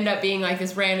 they end up being like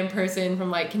this random person from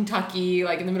like Kentucky,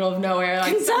 like in the middle of nowhere.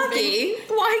 Like Kentucky?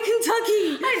 Why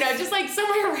Kentucky? I don't know, just like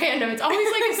somewhere random. It's always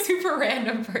like a super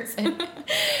random person.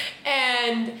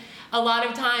 And a lot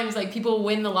of times like people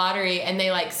win the lottery and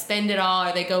they like spend it all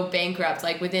or they go bankrupt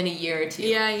like within a year or two.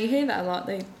 Yeah, you hear that a lot.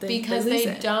 Because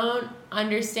they don't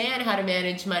understand how to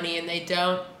manage money, and they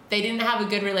didn't have a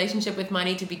good relationship with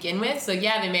money to begin with. So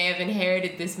yeah, they may have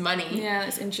inherited this money. Yeah,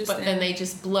 that's interesting. But then they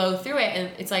just blow through it, and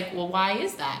it's like, well, why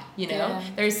is that? You know,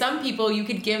 there's some people you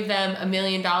could give them $1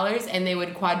 million and they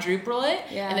would quadruple it.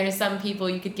 Yeah. And there's some people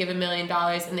you could give $1 million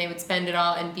and they would spend it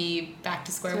all and be back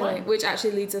to square one. Which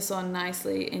actually leads us on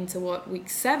nicely into what week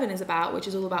 7 is about, which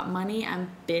is all about money and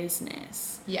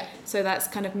business. Yeah. So that's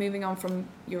kind of moving on from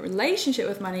your relationship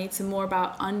with money to more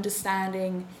about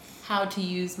understanding how to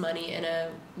use money in a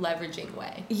leveraging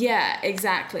way. Yeah,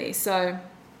 exactly. So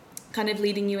kind of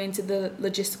leading you into the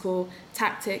logistical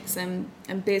tactics and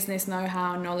business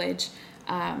know-how knowledge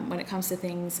when it comes to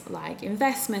things like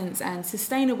investments and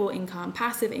sustainable income,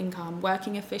 passive income,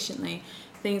 working efficiently,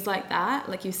 things like that.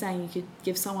 Like you're saying, you could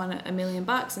give someone $1 million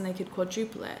and they could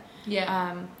quadruple it.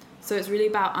 Yeah. So it's really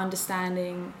about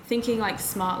understanding, thinking like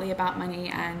smartly about money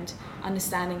and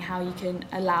understanding how you can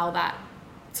allow that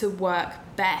to work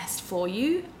best for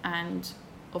you, and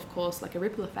of course like a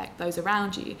ripple effect, those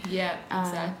around you. Yeah,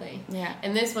 exactly. Yeah.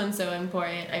 And this one's so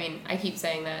important. I mean, I keep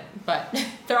saying that, but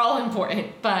they're all important.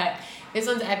 But this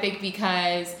one's epic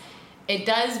because it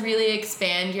does really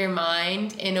expand your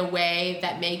mind in a way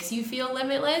that makes you feel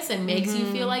limitless and makes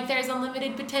you feel like there's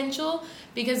unlimited potential.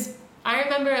 Because I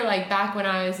remember like back when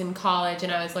I was in college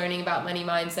and I was learning about money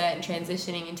mindset and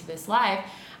transitioning into this life,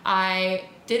 I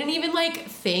didn't even like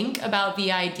think about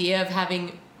the idea of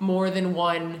having more than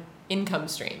one income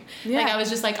stream. Yeah. Like I was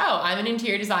just like, oh, I'm an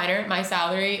interior designer. My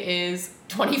salary is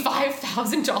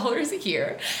 $25,000 a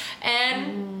year.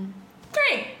 And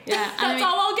great. Yeah. That's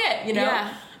all I'll get, you know?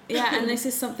 Yeah. Yeah. And this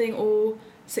is something all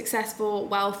successful,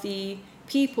 wealthy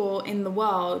people in the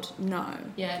world know.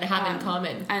 Yeah, and have in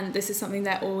common. And this is something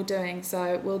they're all doing.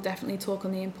 So we'll definitely talk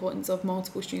on the importance of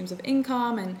multiple streams of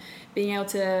income and being able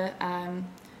to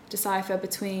decipher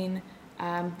between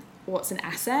what's an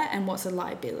asset and what's a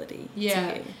liability to you.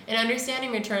 And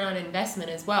understanding return on investment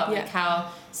as well. Like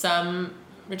how some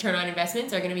return on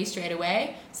investments are going to be straight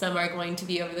away, some are going to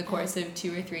be over the course of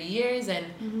 2 or 3 years,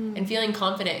 and feeling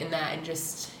confident in that, and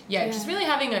just really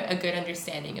having a good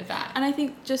understanding of that. And I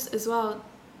think just as well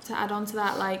to add on to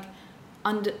that, like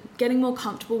getting more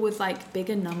comfortable with like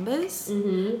bigger numbers,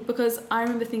 because I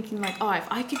remember thinking like, oh, if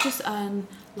I could just earn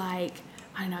like,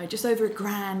 I don't know, just over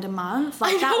 $1,000 a month,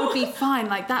 like that would be fine,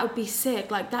 like that would be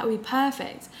sick, like that would be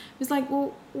perfect. It was like,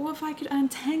 well, what if I could earn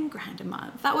 $10,000 a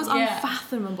month? That was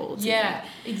unfathomable to me.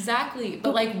 Exactly.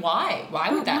 But like, why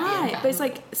would that be unfathomable? But it's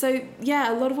like, so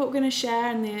yeah, a lot of what we're going to share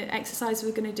and the exercise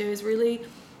we're going to do is really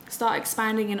start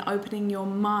expanding and opening your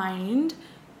mind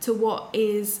to what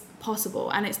is possible,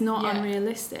 and it's not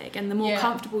unrealistic. And the more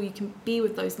comfortable you can be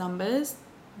with those numbers,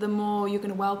 the more you're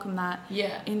going to welcome that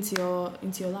into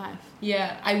your life.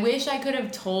 Yeah, I wish I could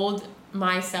have told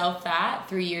myself that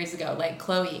 3 years ago. Like,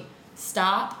 Chloe,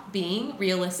 stop being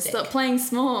realistic. Stop playing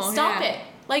small. Stop it.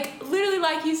 Like, literally,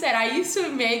 like you said, I used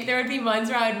to there would be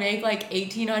months where I would make like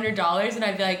 $1,800 and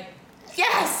I'd be like,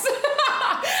 yes,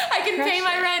 I can pay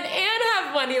my rent and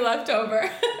have money left over.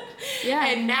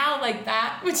 And now like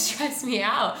that would stress me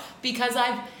out because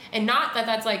and not that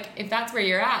that's like, if that's where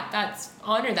you're at,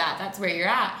 honor that's where you're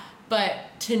at. But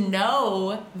to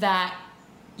know that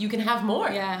you can have more.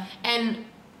 Yeah. And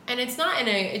it's not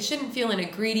it shouldn't feel in a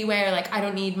greedy way or like, I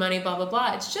don't need money, blah, blah,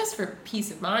 blah. It's just for peace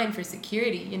of mind, for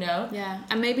security, you know? Yeah.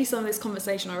 And maybe some of this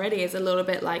conversation already is a little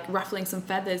bit like ruffling some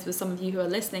feathers with some of you who are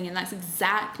listening. And that's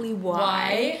exactly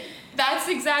why that's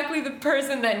exactly the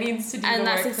person that needs to do the work. And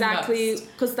that's exactly,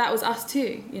 because that was us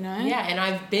too, you know? Yeah, and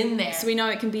I've been there. So we know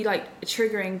it can be like a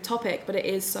triggering topic, but it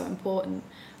is so important.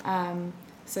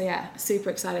 So yeah, super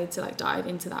excited to like dive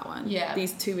into that one. Yeah.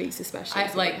 These 2 weeks especially.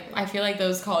 I feel like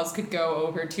those calls could go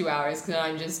over 2 hours because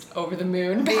I'm just over the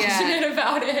moon passionate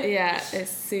about it. Yeah,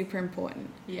 it's super important.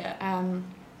 Yeah.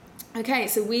 Okay,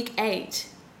 so week 8,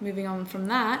 moving on from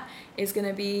that, is going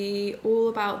to be all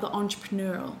about the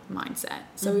entrepreneurial mindset.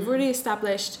 So we've already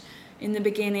established in the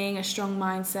beginning a strong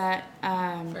mindset.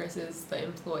 Versus the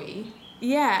employee.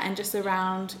 Yeah, and just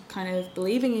around kind of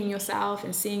believing in yourself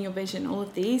and seeing your vision, all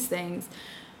of these things.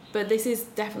 But this is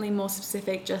definitely more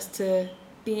specific just to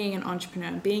being an entrepreneur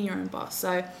and being your own boss.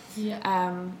 So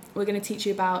we're going to teach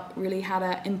you about really how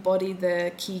to embody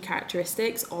the key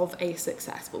characteristics of a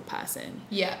successful person.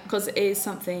 Yeah. Because it is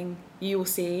something you will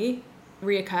see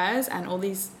reoccurs, and all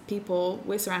these people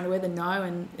we're surrounded with and know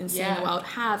and see in the world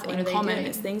have in common.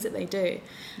 It's things that they do.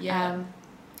 Yeah.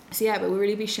 But we'll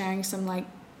really be sharing some like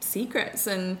secrets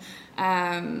and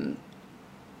all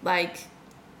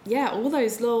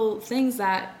those little things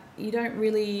that you don't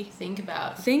really think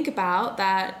about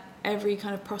that every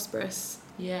kind of prosperous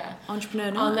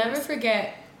entrepreneur knows. I'll never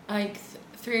forget, like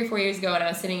 3 or 4 years ago when I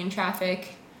was sitting in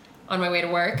traffic on my way to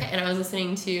work and I was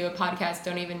listening to a podcast,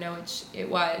 don't even know which it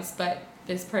was, but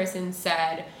this person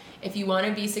said, if you want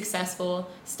to be successful,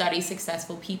 study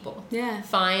successful people. Yeah.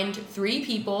 Find 3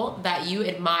 people that you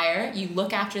admire, you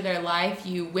look after their life,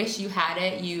 you wish you had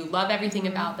it, you love everything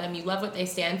about them, you love what they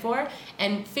stand for,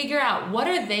 and figure out, what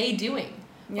are they doing?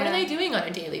 What are they doing on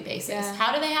a daily basis? Yeah.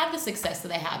 How do they have the success that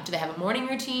they have? Do they have a morning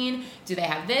routine? Do they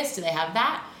have this? Do they have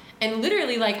that? And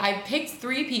literally, like, I picked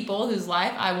 3 people whose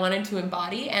life I wanted to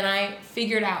embody, and I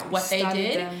figured out what they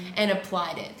did and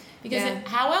applied it. Because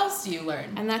how else do you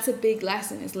learn? And that's a big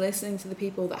lesson, is listening to the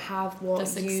people that have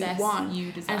what you want.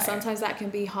 You desire. And sometimes that can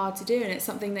be hard to do, and it's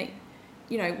something that,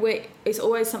 you know, it's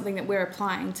always something that we're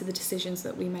applying to the decisions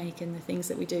that we make and the things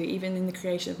that we do, even in the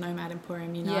creation of Nomad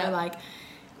Emporium, you know, like,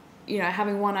 you know,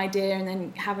 having one idea and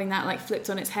then having that like flipped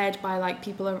on its head by like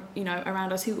people, you know,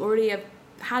 around us who already have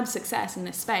had success in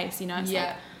this space, you know, it's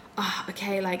like,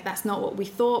 okay, like that's not what we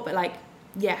thought, but like,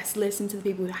 yes, listen to the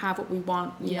people who have what we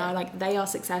want, you know, like they are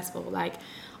successful, like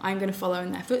I'm going to follow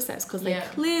in their footsteps because they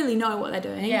clearly know what they're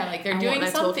doing. Yeah, like they're doing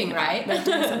something right. They're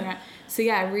doing something right. So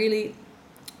yeah, really,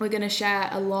 we're going to share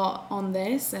a lot on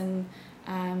this and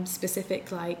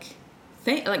specific like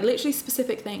literally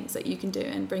specific things that you can do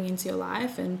and bring into your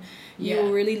life, and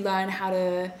you'll really learn how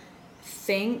to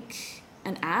think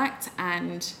and act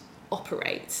and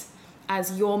operate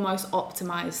as your most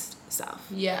optimized self.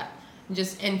 Yeah.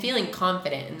 And feeling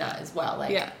confident in that as well.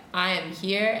 Like, I am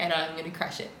here and I'm going to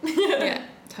crush it. Yeah,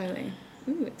 totally.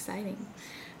 Ooh, exciting.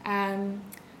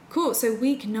 Cool. So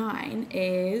week 9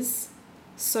 is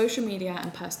social media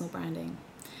and personal branding.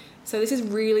 So this is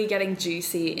really getting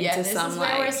juicy into this is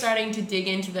where we're starting to dig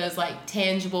into those like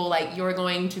tangible, like you're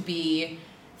going to be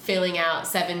filling out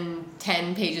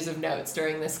 7-10 pages of notes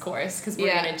during this course because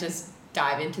we're going to just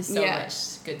dive into so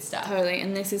much good stuff. Totally.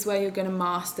 And this is where you're going to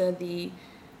master the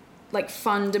like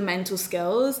fundamental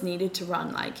skills needed to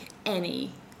run like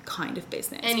any kind of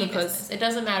business. Business. It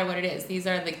doesn't matter what it is. These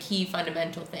are the key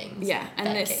fundamental things that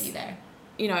get you there.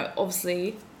 You know,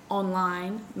 obviously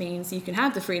online means you can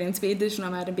have the freedom to be a digital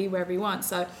nomad and be wherever you want.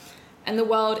 So, and the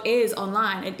world is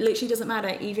online. It literally doesn't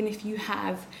matter. Even if you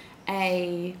have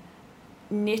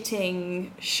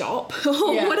knitting shop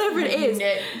or whatever it is,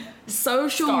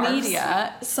 social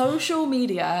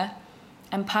media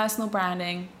and personal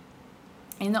branding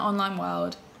in the online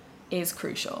world is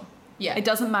crucial. Yeah. It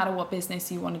doesn't matter what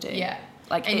business you want to do. Yeah.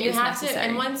 Like, and you have necessary.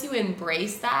 And once you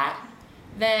embrace that,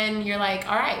 then you're like,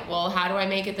 all right, well, how do I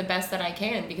make it the best that I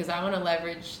can? Because I want to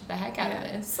leverage the heck out of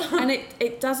this. And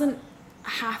it doesn't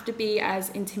have to be as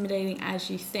intimidating as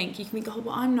you think. You can be, well,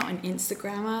 I'm not an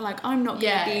Instagrammer. Like, I'm not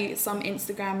going to be some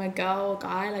Instagrammer girl or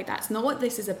guy. Like, that's not what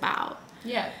this is about.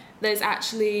 Yeah. There's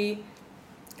actually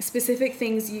specific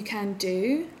things you can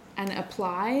do and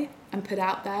apply and put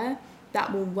out there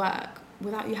that will work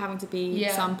without you having to be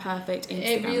some perfect Instagrammer.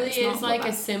 It really is like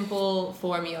a simple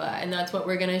formula, and that's what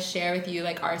we're going to share with you,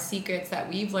 like our secrets that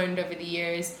we've learned over the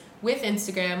years with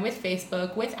Instagram, with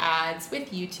Facebook, with ads,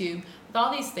 with YouTube, with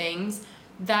all these things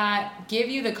that give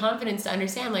you the confidence to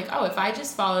understand, like, oh, if I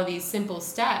just follow these simple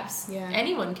steps,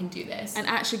 anyone can do this. And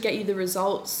actually get you the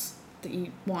results that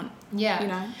you want. Yeah. You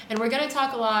know? And we're going to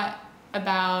talk a lot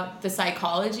about the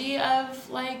psychology of,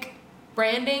 like,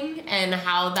 branding and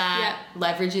how that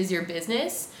leverages your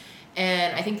business.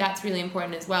 And I think that's really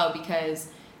important as well, because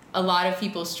a lot of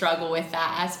people struggle with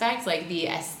that aspect, like the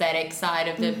aesthetic side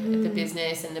of the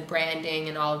business and the branding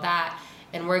and all of that.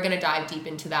 And we're going to dive deep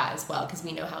into that as well, because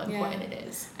we know how important it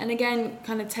is. And again,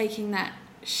 kind of taking that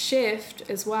shift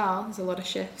as well, there's a lot of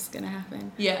shifts going to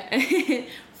happen. Yeah.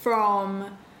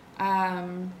 from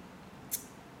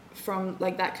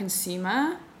like that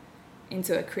consumer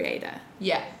into a creator.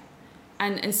 Yeah.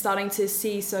 And starting to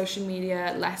see social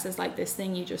media less as like this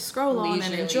thing you just scroll on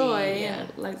and enjoy,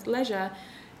 and like leisure,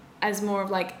 as more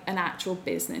of like an actual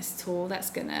business tool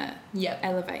that's gonna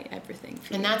elevate everything.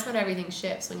 And that's when everything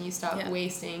shifts, when you stop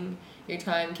wasting your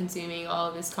time consuming all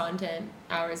of this content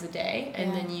hours a day,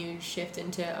 and then you shift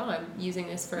into, I'm using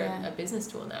this for a business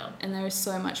tool now. And there is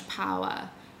so much power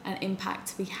and impact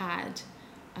to be had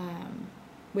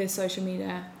with social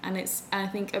media, and I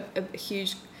think a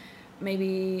huge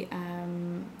maybe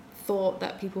thought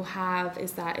that people have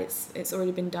is that it's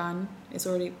already been done, it's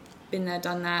already been there,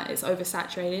 done that, it's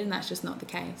oversaturated, and that's just not the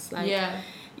case. Like,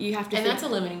 you have to, and that's a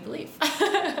limiting belief.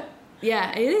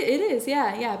 It is,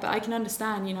 but I can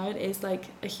understand, it is like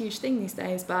a huge thing these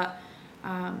days, but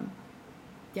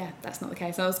that's not the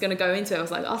case. I was going to go into it, I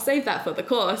was like, I'll save that for the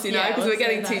course, because we're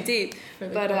getting too deep,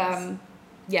 but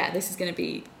this is going to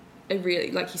be a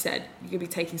really, like you said, you're going to be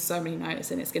taking so many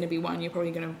notes, and it's going to be one you're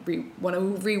probably going to want to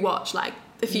rewatch like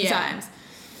a few times,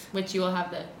 which you will have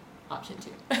the option to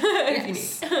if you need.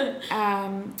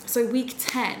 So week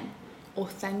 10,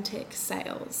 authentic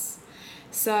sales.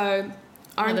 So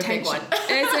our intention, big one.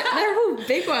 They're all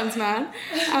big ones, man.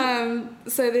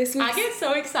 So this week, I get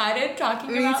so excited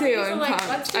talking about these. Me too. I'm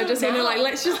pumped. I just want to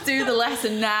let's just do the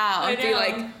lesson now and do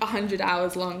like 100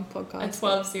 hours long podcast. A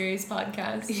 12 series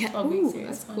podcast. Yeah. 12 week series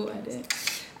that's podcast. Cool idea.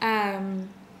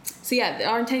 So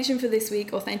our intention for this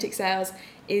week, authentic sales,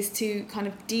 is to kind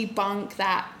of debunk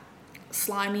that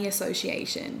slimy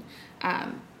association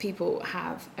people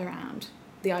have around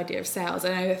the idea of sales.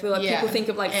 I feel like people think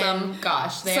of like there are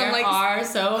so car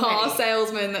many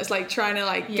salesman that's like trying to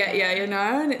like get you,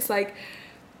 and it's like,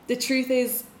 the truth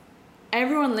is,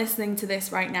 everyone listening to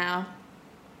this right now,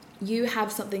 you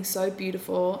have something so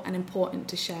beautiful and important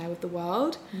to share with the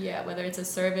world. Yeah, whether it's a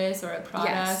service or a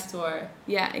product or...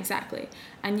 Yeah, exactly.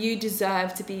 And you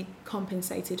deserve to be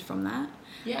compensated from that.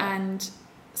 Yeah. And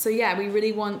so, we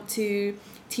really want to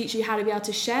teach you how to be able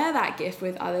to share that gift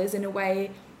with others in a way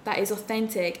that is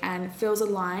authentic and feels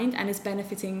aligned and is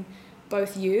benefiting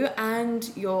both you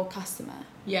and your customer.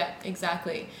 Yeah,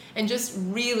 exactly. And just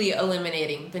really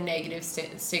eliminating the negative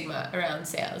stigma around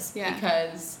sales. Yeah.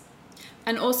 Because...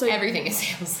 And also everything is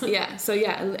sales.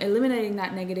 Eliminating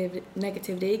that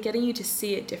negativity, getting you to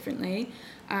see it differently,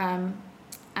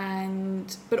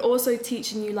 but also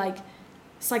teaching you like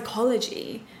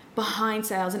psychology behind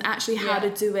sales and actually how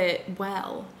to do it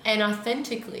well and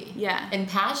authentically, and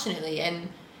passionately,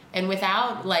 and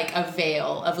without like a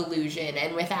veil of illusion,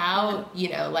 and without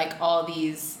like all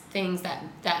these things that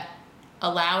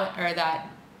allow it, or that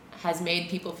has made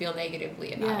people feel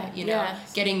negatively about it,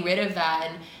 getting rid of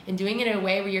that and doing it in a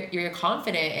way where you're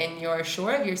confident and you're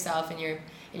sure of yourself and you're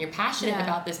passionate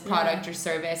about this product or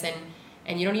service,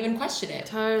 and you don't even question it.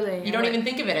 Totally. You don't even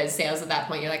think of it as sales at that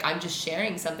point. You're like, I'm just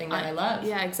sharing something that I love.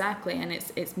 Yeah, exactly. And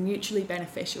it's mutually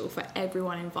beneficial for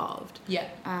everyone involved. Yeah.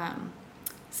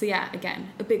 So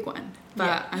again, a big one,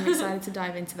 but I'm excited to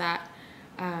dive into that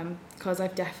because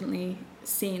I've definitely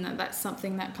seen that that's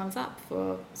something that comes up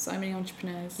for so many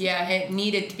entrepreneurs. Yeah, it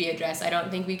needed to be addressed. I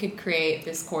don't think we could create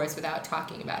this course without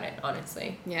talking about it,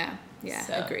 honestly. Yeah,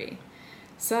 agree.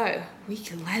 So,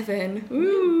 week 11.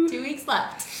 Woo! 2 weeks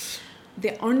left.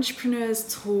 The Entrepreneur's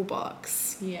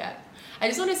Toolbox. Yeah. I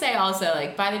just want to say also,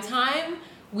 like, by the time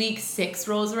week 6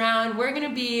 rolls around, we're going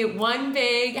to be one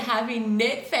big, happy,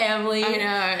 knit family. I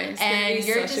know. And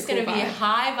you're just going to be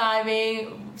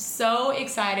high-vibing, so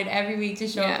excited every week to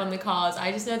show up on the calls.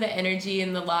 I just know the energy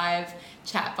in the live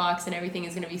chat box and everything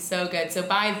is going to be so good. So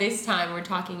by this time, we're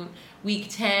talking week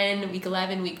 10, week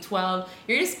 11, week 12.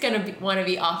 You're just going to want to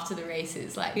be off to the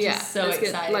races. Like, just so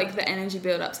excited. Like, the energy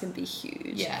build-up's going to be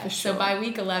huge. Yeah, for sure. So by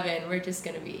week 11, we're just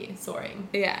going to be soaring.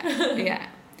 Yeah.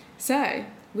 So,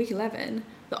 week 11,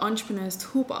 the Entrepreneur's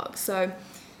Toolbox. So,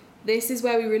 this is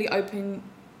where we really open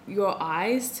your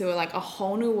eyes to like a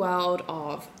whole new world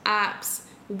of apps,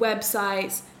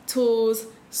 websites, tools,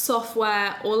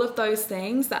 software, all of those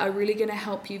things that are really going to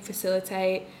help you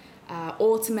facilitate,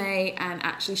 automate, and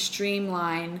actually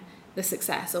streamline the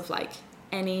success of like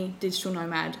any digital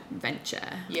nomad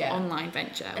venture, online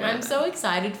venture. And I'm so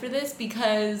excited for this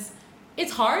because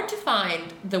it's hard to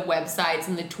find the websites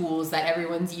and the tools that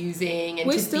everyone's using and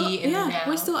be in the now.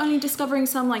 We're still only discovering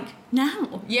some like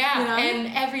now. Yeah, you know?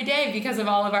 And every day because of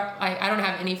all of our, I don't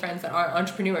have any friends that aren't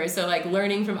entrepreneurs, so like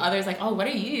learning from others, like, oh, what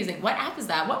are you using? What app is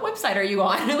that? What website are you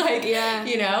on? Like,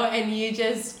 you know, and you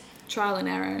just trial and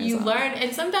error. You learn,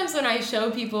 and sometimes when I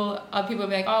show people, people will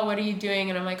be like, oh, what are you doing?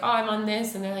 And I'm like, oh, I'm on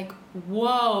this, and they're like,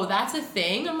 whoa, that's a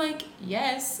thing? I'm like,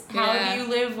 yes. How do you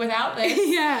live without this?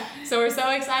 So we're so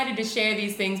excited to share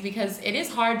these things because it is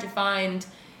hard to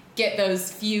get those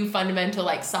few fundamental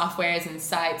like softwares and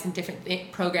sites and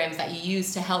different programs that you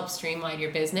use to help streamline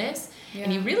your business.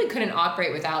 And you really couldn't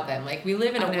operate without them. Like, we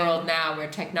live in a world now where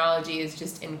technology is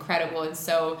just incredible and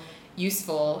so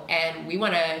useful, and we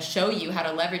want to show you how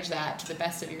to leverage that to the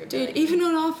best of your ability. Dude, even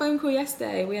on our phone call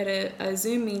yesterday, we had a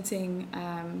Zoom meeting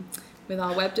with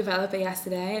our web developer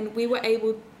yesterday, and we were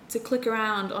able to click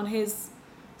around on his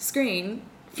screen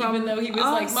even though he was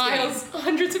like miles,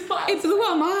 hundreds of miles. It blew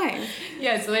our mind.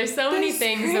 So there's so many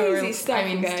things that we're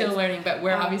still learning, but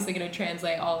we're obviously going to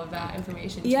translate all of that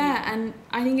information to you. And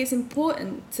I think it's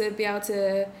important to be able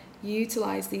to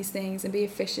utilize these things and be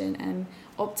efficient and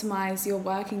optimize your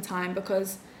working time,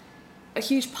 because a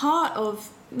huge part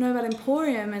of Nomad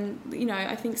Emporium, and you know,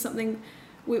 I think something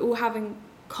we all have in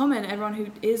common, everyone who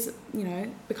is, you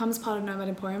know, becomes part of Nomad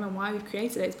Emporium, and why we've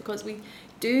created it is because we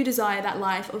do desire that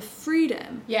life of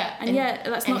freedom. And yet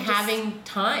that's not having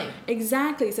time.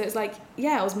 Exactly. So it's like,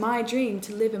 it was my dream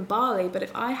to live in Bali, but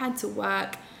if I had to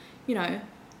work, you know,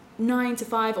 9 to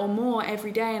 5 or more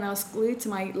every day, and I was glued to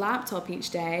my laptop each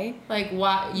day, like,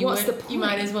 what's the point? You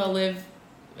might as well live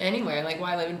anywhere. Like,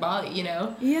 why live in Bali, you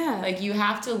know? Like, you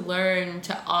have to learn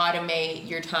to automate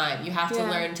your time. You have to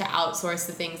learn to outsource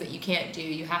the things that you can't do.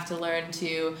 You have to learn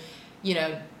to, you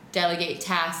know, delegate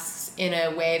tasks in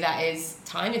a way that is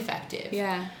time effective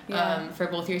for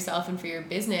both yourself and for your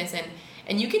business.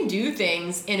 And you can do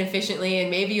things inefficiently,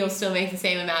 and maybe you'll still make the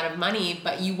same amount of money,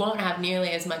 but you won't have nearly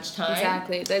as much time.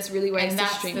 Exactly. There's really ways to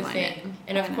streamline it.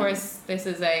 And of course, this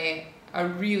is a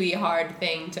really hard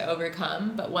thing to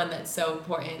overcome, but one that's so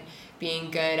important, being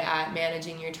good at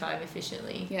managing your time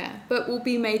efficiently. But will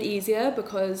be made easier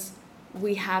because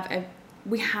we have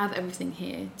everything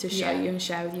here to show you and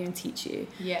share with you and teach you,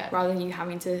 rather than you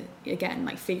having to, again,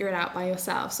 like, figure it out by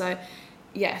yourself. So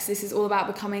yes, this is all about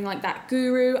becoming like that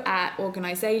guru at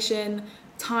organization,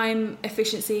 time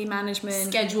efficiency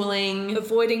management, scheduling,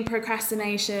 avoiding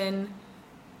procrastination,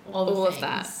 all of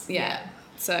that.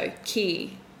 So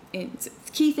key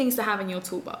things to have in your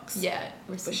toolbox.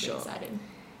 We're super excited.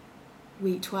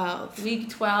 Week 12. Week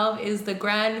 12 is the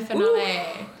grand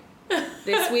finale.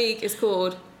 This week is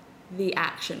called the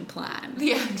action plan.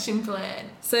 The action plan.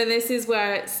 So this is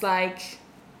where it's like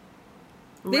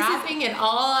wrapping it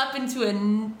all up into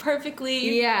a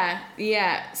perfectly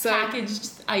so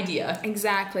packaged idea.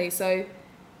 Exactly. So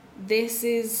this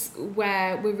is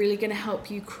where we're really going to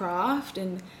help you craft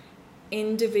an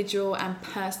individual and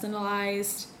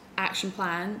personalized action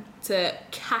plan to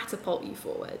catapult you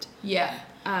forward.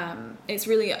 It's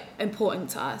really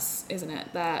important to us, isn't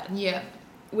it, that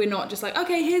we're not just like,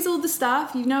 okay, here's all the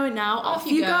stuff, you know it now, off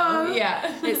you go.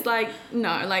 It's like,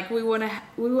 no, like, we want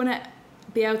to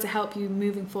be able to help you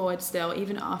moving forward still,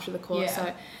 even after the course.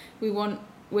 So we're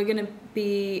going to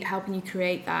be helping you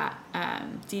create that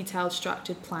detailed,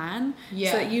 structured plan,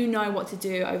 so that you know what to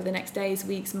do over the next days,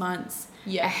 weeks, months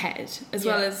ahead, as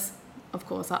well as, of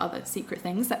course, our other secret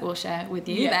things that we'll share with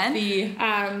you then.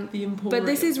 The important. But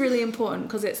this is really important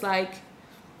because it's like,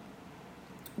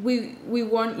 we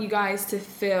want you guys to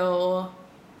feel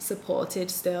supported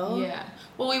still.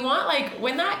 Well, we want, like,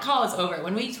 when that call is over,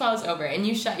 when week 12 is over and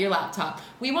you shut your laptop,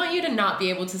 we want you to not be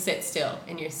able to sit still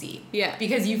in your seat.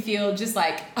 Because you feel just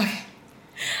like, okay,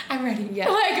 I'm ready.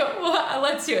 Like, well,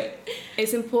 let's do it.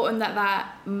 It's important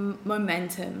that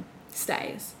momentum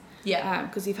stays.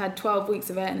 Because you've had 12 weeks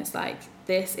of it, and it's like,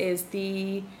 this is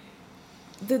the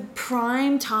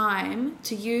prime time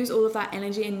to use all of that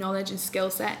energy and knowledge and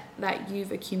skill set that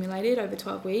you've accumulated over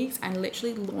 12 weeks and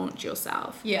literally launch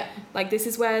yourself. Like, this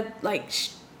is where, like,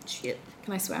 shit,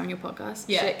 can I swear on your podcast?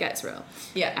 Shit gets real.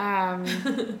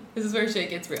 This is where shit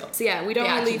gets real. So we don't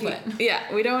want to leave you.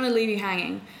 We don't want to leave you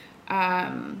hanging.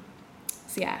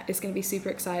 So it's going to be super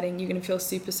exciting. You're going to feel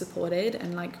super supported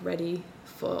and, like, ready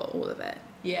for all of it.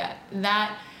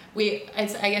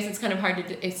 I guess it's kind of hard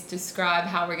to describe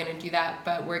how we're going to do that,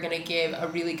 but we're going to give a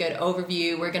really good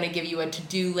overview. We're going to give you a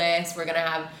to-do list. We're going to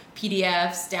have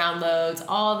PDFs, downloads,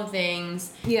 all the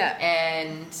things.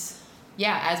 And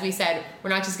as we said, we're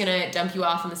not just going to dump you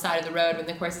off on the side of the road when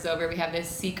the course is over. We have this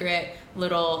secret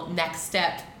little next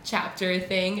step chapter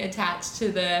thing attached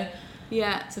to the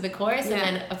Yeah. to the course. Yeah.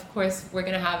 And then, of course, we're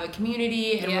going to have a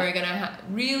community, and Yeah. we're going to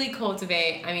really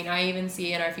cultivate. I mean, I even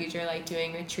see in our future, like,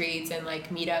 doing retreats and, like,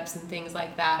 meetups and things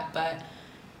like that. But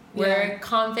we're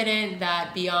confident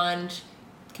that beyond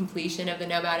completion of the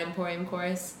Nomad Emporium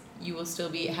course, you will still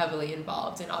be heavily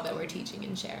involved in all that we're teaching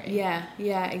and sharing.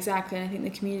 Yeah, exactly. And I think the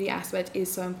community aspect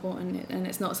is so important, and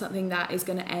it's not something that is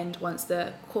going to end once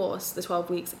the course, the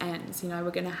 12 weeks ends. You know, we're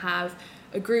going to have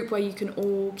a group where you can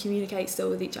all communicate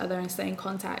still with each other and stay in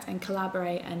contact and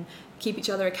collaborate and keep each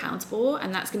other accountable,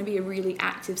 and that's going to be a really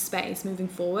active space moving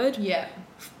forward. Yeah.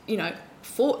 You know,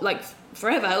 for like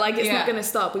forever. Like, it's not going to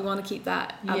stop. We want to keep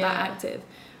that active.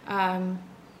 And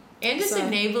just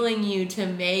enabling you to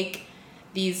make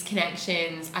these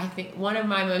connections. I think one of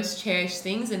my most cherished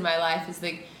things in my life is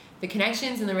the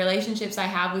connections and the relationships I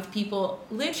have with people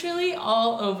literally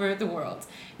all over the world.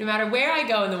 No matter where I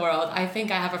go in the world, I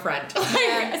think I have a friend,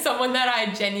 like someone that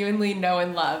I genuinely know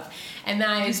and love, and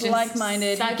that is just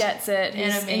like-minded. He gets it.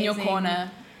 He's in your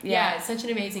corner. Yeah, it's such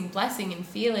an amazing blessing and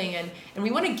feeling, and we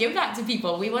want to give that to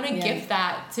people. We want to give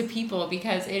that to people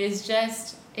because it is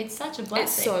just. It's such a blessing.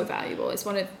 It's so valuable. It's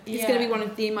going to be one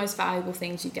of the most valuable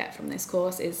things you get from this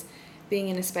course, is being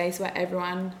in a space where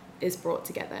everyone is brought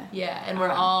together. Yeah, and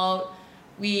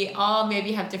we all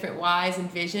maybe have different whys and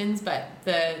visions, but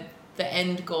the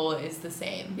end goal is the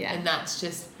same. Yeah. And that's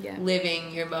just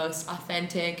living your most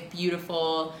authentic,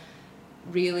 beautiful,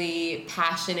 really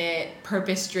passionate,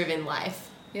 purpose-driven life.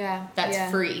 Yeah. That's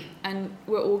free. And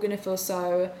we're all going to feel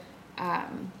so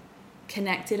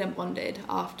connected and bonded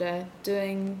after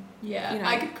doing,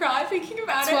 I could cry thinking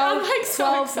about 12, it. I'm like so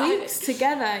 12 excited. weeks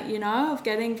together, you know, of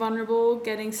getting vulnerable,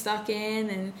 getting stuck in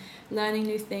and learning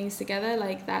new things together.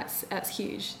 Like, that's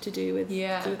huge to do with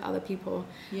other people.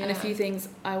 And a few things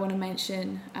I want to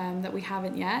mention that we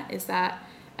haven't yet is that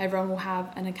everyone will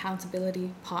have an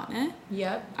accountability partner.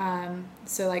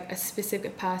 So like a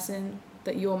specific person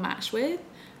that you're matched with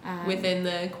within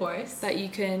the course, that you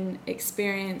can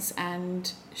experience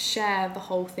and share the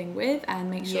whole thing with, and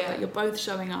make sure that you're both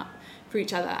showing up for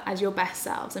each other as your best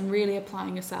selves and really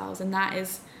applying yourselves. And that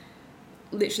is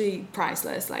literally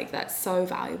priceless. Like, that's so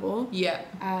valuable.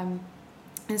 And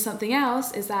something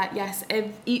else is that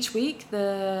each week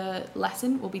the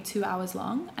lesson will be 2 hours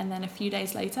long, and then a few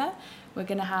days later we're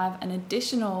going to have an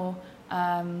additional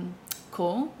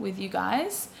call with you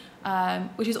guys,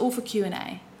 which is all for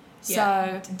Q&A.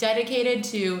 So dedicated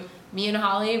to me and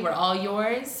Holly. We're all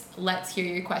yours. Let's hear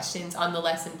your questions on the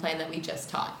lesson plan that we just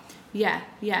taught.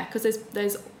 Because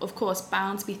there's of course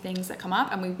bound to be things that come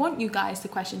up, and we want you guys to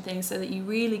question things so that you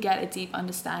really get a deep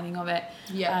understanding of it.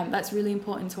 That's really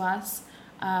important to us,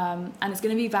 and it's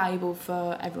going to be valuable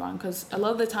for everyone, because a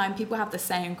lot of the time people have the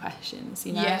same questions,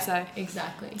 you know. So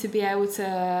exactly, to be able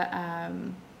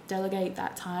to delegate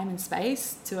that time and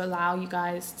space to allow you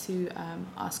guys to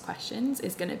ask questions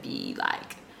is going to be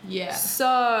like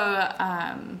so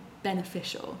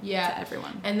beneficial to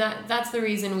everyone. And that's the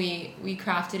reason we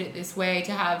crafted it this way,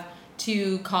 to have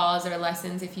 2 calls or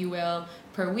lessons, if you will,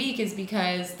 per week, is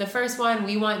because the first one,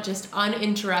 we want just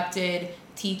uninterrupted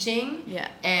teaching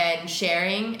and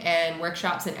sharing and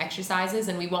workshops and exercises,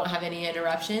 and we won't have any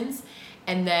interruptions.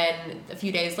 And then a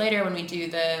few days later, when we do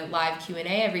the live Q&A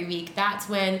every week, that's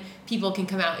when people can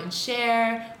come out and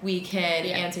share. We can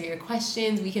answer your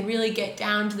questions. We can really get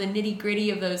down to the nitty-gritty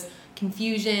of those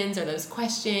confusions or those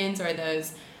questions or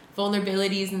those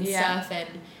vulnerabilities and stuff. And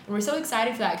we're so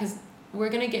excited for that, because we're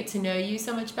going to get to know you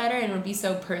so much better, and it'll be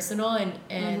so personal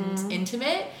and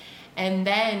intimate. And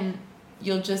then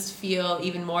you'll just feel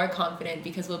even more confident,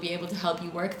 because we'll be able to help you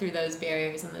work through those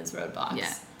barriers and those roadblocks.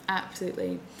 Yeah,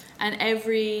 absolutely. And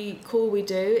every call we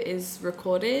do is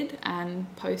recorded and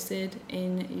posted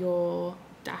in your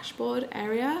dashboard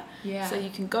area. So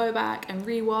you can go back and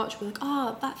rewatch. We're like,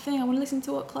 oh, that thing, I want to listen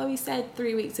to what Chloe said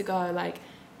 3 weeks ago. Like,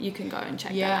 you can go and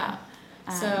check that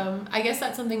out. So I guess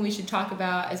that's something we should talk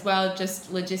about as well,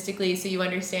 just logistically, so you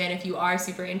understand if you are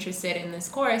super interested in this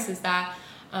course, is that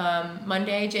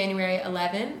Monday, January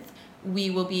 11th,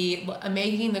 we will be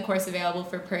making the course available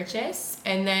for purchase,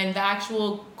 and then the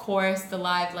actual course, the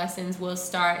live lessons, will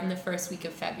start in the first week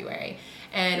of February.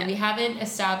 And we haven't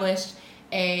established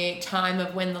a time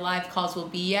of when the live calls will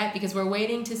be yet, because we're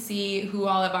waiting to see who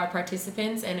all of our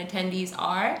participants and attendees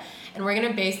are, and we're going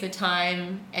to base the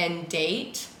time and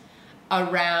date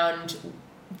around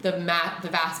the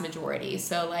vast majority.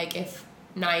 So like if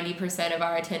 90% of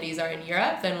our attendees are in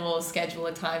Europe, then we'll schedule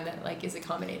a time that like is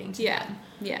accommodating to them.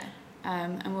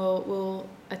 And we'll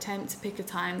attempt to pick a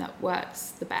time that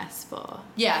works the best for of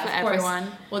everyone.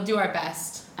 Course. We'll do our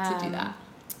best to do that.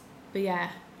 But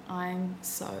I'm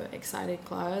so excited,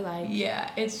 Chloe. Like, yeah,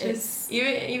 it's just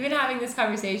even having this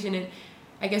conversation, and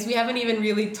I guess we haven't even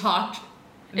really talked.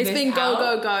 It's been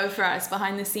go for us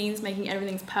behind the scenes, making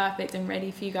everything's perfect and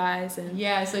ready for you guys. And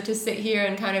yeah, so to sit here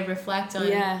and kind of reflect on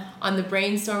the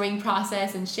brainstorming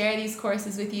process and share these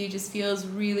courses with you just feels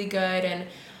really good. And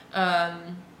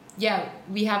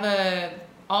we have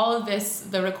all of this,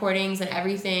 the recordings and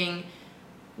everything,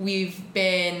 we've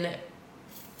been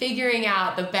figuring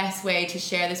out the best way to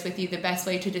share this with you, the best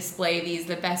way to display these,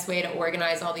 the best way to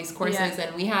organize all these courses.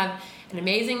 And we have an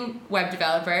amazing web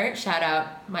developer, shout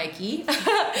out Mikey.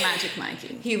 Magic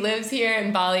Mikey. He lives here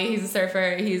in Bali, he's a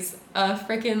surfer, he's a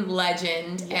freaking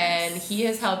legend, and he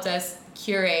has helped us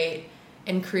curate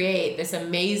and create this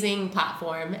amazing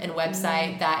platform and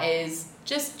website that is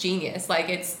just genius. Like,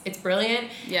 it's brilliant.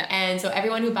 Yeah. And so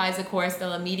everyone who buys the course,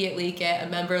 they'll immediately get a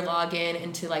member login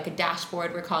into like a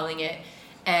dashboard, we're calling it,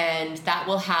 and that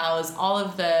will house all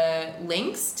of the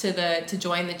links to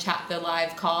join the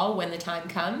live call when the time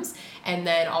comes. And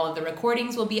then all of the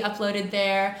recordings will be uploaded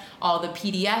there. All the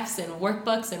PDFs and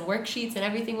workbooks and worksheets and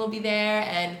everything will be there.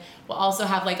 And we'll also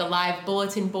have like a live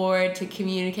bulletin board to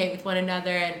communicate with one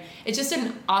another. And it's just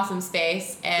an awesome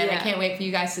space. And I can't wait for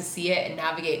you guys to see it and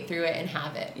navigate through it and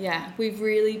have it. Yeah, we've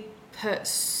really put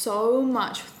so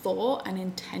much thought and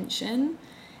intention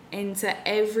into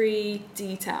every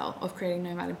detail of creating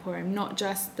Nomad Emporium, not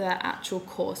just the actual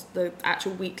course, the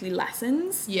actual weekly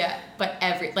lessons. Yeah, but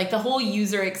the whole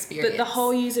user experience. But the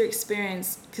whole user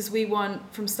experience, because we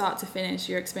want from start to finish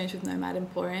your experience with Nomad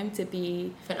Emporium to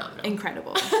be phenomenal,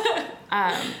 incredible.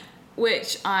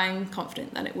 Which I'm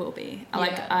confident that it will be.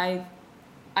 I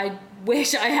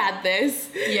wish I had this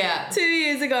 2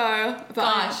 years ago. But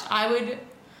gosh, I would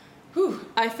do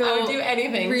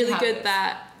anything. Really good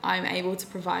that I'm able to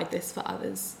provide this for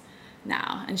others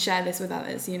now and share this with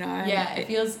others, you know. Yeah,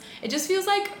 it just feels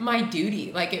like my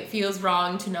duty. Like, it feels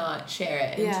wrong to not share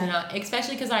it and to not,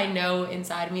 especially because I know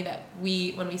inside of me that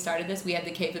when we started this, we had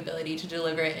the capability to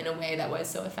deliver it in a way that was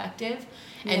so effective.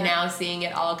 And now seeing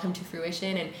it all come to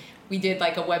fruition, and we did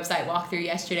like a website walkthrough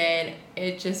yesterday, and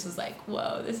it just was like,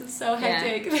 whoa, this is so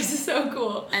hectic. This is so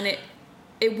cool. And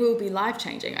it will be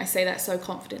life-changing. I say that so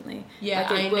confidently. Yeah,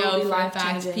 I know for a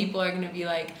fact people are going to be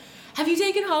like, have you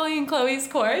taken Holly and Chloe's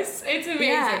course? It's amazing.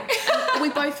 Yeah. We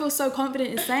both feel so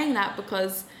confident in saying that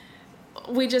because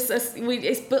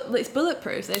it's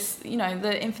bulletproof. It's, you know,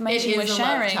 the information we're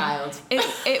sharing.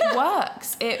 It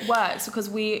works. It works because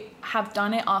we have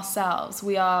done it ourselves.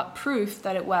 We are proof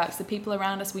that it works. The people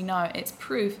around us, we know it's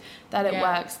proof that it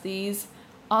works. These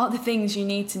are the things you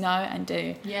need to know and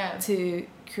do to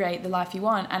create the life you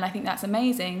want. And I think that's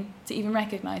amazing to even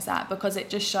recognize that, because it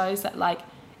just shows that like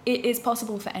it is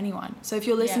possible for anyone. So if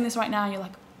you're listening to this right now and you're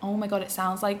like, oh my god, it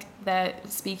sounds like they're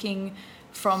speaking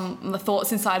from the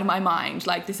thoughts inside of my mind,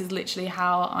 like this is literally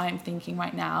how I'm thinking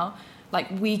right now, like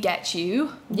we get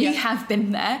you, we have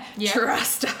been there,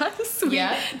 trust us, we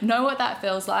know what that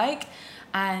feels like,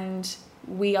 and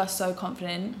we are so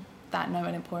confident that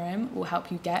Nomad Emporium will help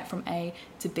you get from A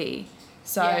to B.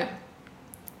 So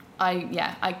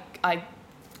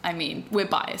I mean, we're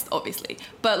biased, obviously,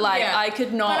 but like I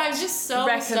could not. But I'm just so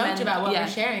stoked about what we're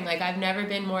sharing. Like, I've never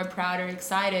been more proud or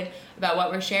excited about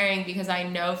what we're sharing, because I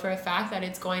know for a fact that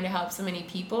it's going to help so many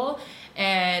people,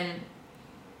 and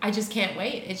I just can't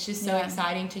wait. It's just so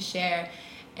exciting to share.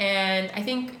 And I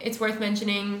think it's worth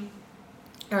mentioning,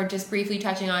 or just briefly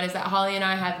touching on, is that Holly and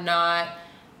I have not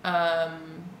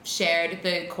shared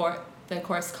the course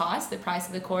cost, the price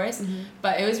of the course,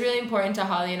 but it was really important to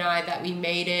Holly and I that we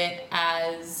made it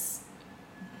as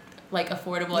like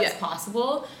affordable as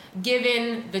possible,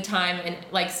 given the time, and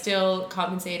like still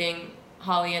compensating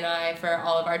Holly and I for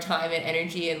all of our time and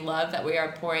energy and love that we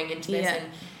are pouring into this.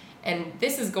 And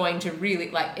this is going to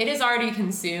really, like, it has already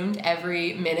consumed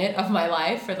every minute of my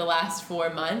life for the last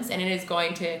 4 months, and it is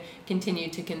going to continue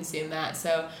to consume that.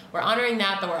 So we're honoring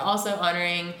that, but we're also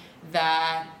honoring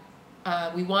that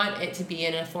we want it to be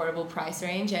an affordable price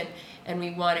range, and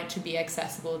we want it to be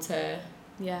accessible to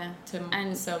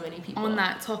so many people. On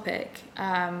that topic,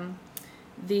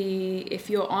 if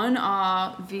you're on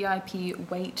our VIP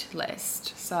wait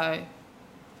list, so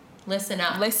listen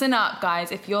up,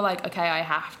 guys. If you're like, okay, I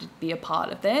have to be a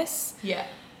part of this,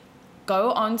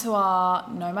 go onto our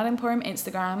Nomad Emporium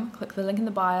Instagram, click the link in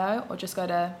the bio, or just go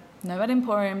to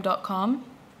nomademporium.com.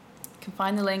 You can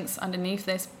find the links underneath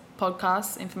this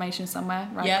podcast information somewhere,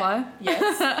 right, Chloe?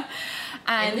 Yes.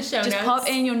 And in the show just notes. pop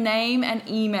in your name and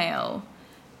email.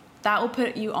 That will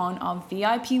put you on our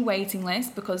VIP waiting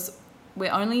list, because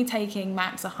we're only taking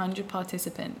max 100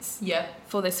 participants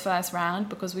for this first round,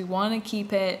 because we want to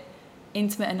keep it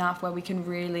intimate enough where we can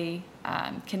really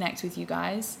connect with you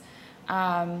guys.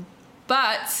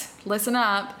 But listen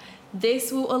up,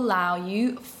 this will allow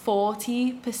you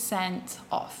 40%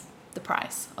 off the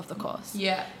price of the course.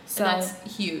 Yeah, so and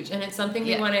that's huge, and it's something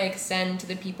we want to extend to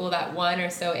the people that one are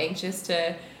so anxious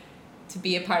to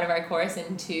be a part of our course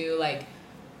and to like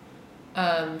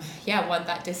want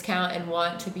that discount and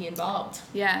want to be involved.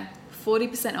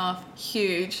 40% off,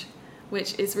 huge,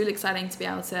 which is really exciting to be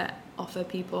able to offer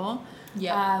people.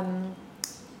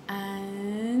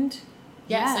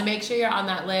 So make sure you're on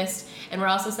that list. And we're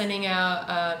also sending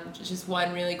out just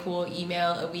one really cool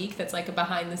email a week that's like a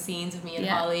behind the scenes of me and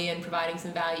Holly and providing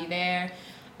some value there.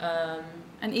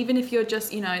 And even if you're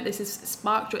just, this has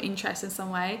sparked your interest in some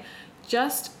way,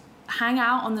 just hang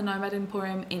out on the Nomad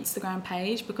Emporium Instagram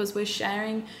page, because we're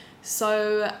sharing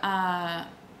so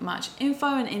much info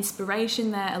and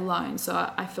inspiration there alone.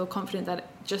 So I feel confident that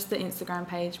just the Instagram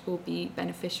page will be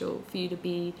beneficial for you to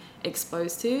be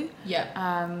exposed to.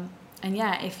 And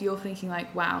if you're thinking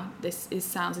like, wow,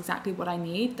 sounds exactly what I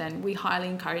need, then we highly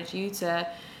encourage you to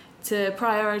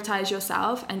prioritize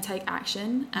yourself and take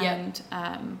action and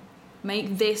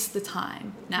make this the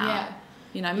time now.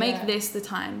 Make this the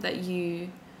time that you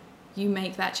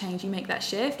make that change, you make that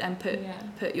shift, and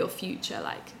put your future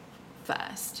like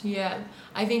first.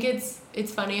 I think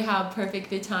it's funny how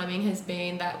perfect the timing has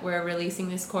been that we're releasing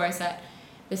this course at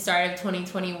the start of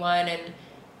 2021, and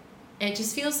it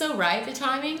just feels so right, the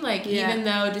timing, like even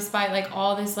though despite like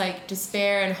all this like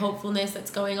despair and hopefulness that's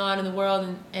going on in the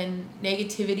world and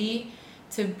negativity,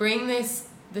 to bring this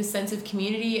sense of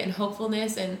community and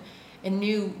hopefulness and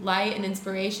new light and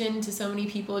inspiration to so many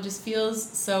people just feels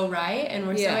so right. And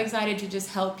we're so excited to just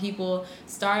help people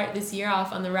start this year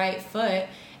off on the right foot.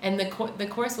 And the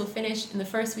course will finish in the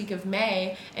first week of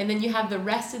May, and then you have the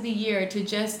rest of the year to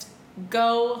just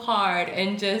go hard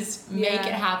and just make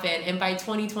it happen. And by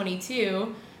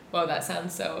 2022, well, that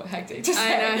sounds so hectic to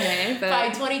say. I know, but by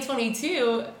 2022,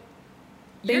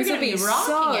 you're going to be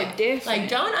rocking so it. Different. Like,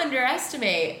 don't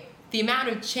underestimate the amount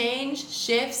of change,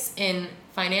 shifts in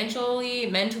financially,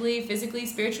 mentally, physically,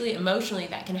 spiritually, emotionally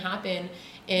that can happen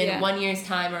in 1 year's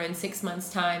time or in 6 months'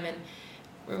 time. And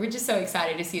we're just so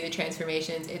excited to see the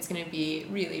transformations. It's going to be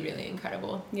really, really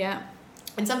incredible.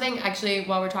 And something actually,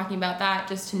 while we're talking about that,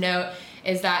 just to note,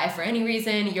 is that if for any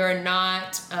reason you're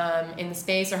not in the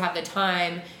space or have the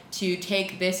time to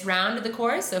take this round of the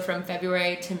course, so from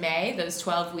February to May, those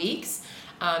 12 weeks,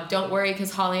 don't worry,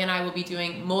 because Holly and I will be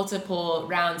doing multiple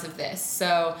rounds of this.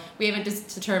 So we haven't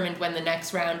just determined when the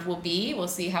next round will be. We'll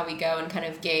see how we go and kind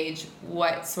of gauge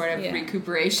what sort of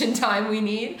recuperation time we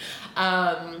need.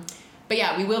 But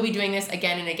yeah, we will be doing this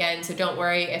again and again, so don't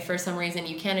worry if for some reason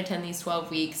you can't attend these 12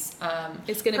 weeks.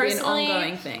 It's going to be an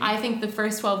ongoing thing. I think the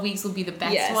first 12 weeks will be the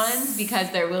best ones,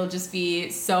 because there will just be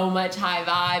so much high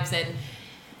vibes. And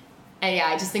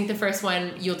I just think the first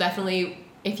one, you'll definitely,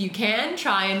 if you can,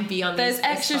 try and be on these. There's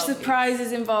extra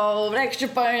surprises involved, extra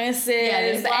bonuses.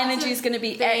 The energy is going to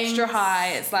be extra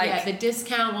high. It's like the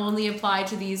discount will only apply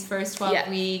to these first 12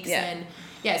 weeks. And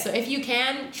so if you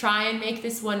can, try and make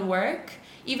this one work.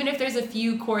 Even if there's a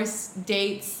few course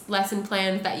dates, lesson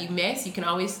plans that you miss, you can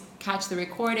always catch the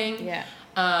recording.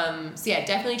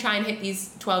 Definitely try and hit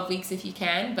these 12 weeks if you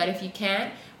can. But if you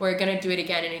can't, we're going to do it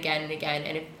again and again and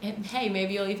again. And hey,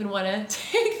 maybe you'll even want to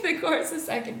take the course a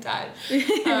second time.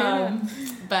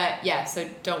 So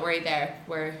don't worry there.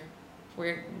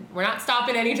 We're not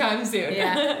stopping anytime soon.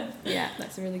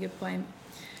 That's a really good point.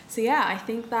 So I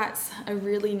think that's a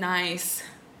really nice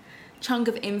chunk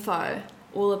of info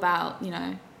all about,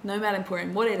 Nomad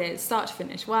Emporium, what it is, start to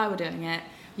finish, why we're doing it,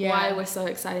 why we're so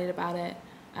excited about it.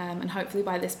 And hopefully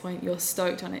by this point you're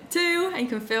stoked on it too, and you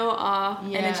can feel our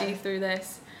energy through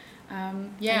this.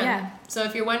 So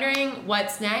if you're wondering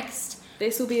what's next,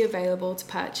 this will be available to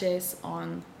purchase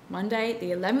on Monday,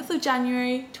 the 11th of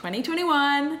January,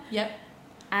 2021.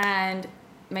 And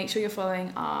make sure you're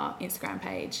following our Instagram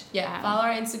page. Follow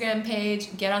our Instagram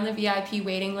page, get on the VIP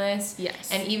waiting list.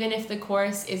 And even if the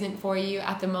course isn't for you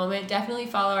at the moment, definitely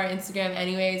follow our Instagram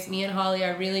anyways. Me and Holly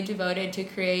are really devoted to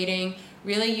creating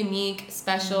really unique,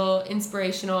 special,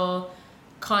 inspirational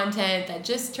content that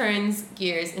just turns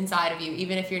gears inside of you,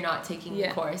 even if you're not taking the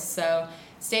course. So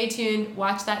stay tuned,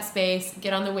 watch that space,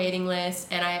 get on the waiting list,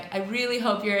 and I really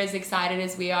hope you're as excited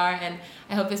as we are, and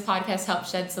I hope this podcast helped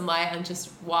shed some light on just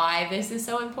why this is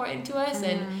so important to us,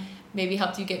 and maybe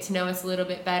helped you get to know us a little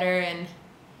bit better. And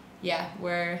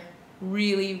we're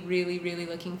really, really, really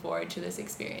looking forward to this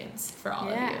experience for all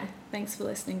of you. Thanks for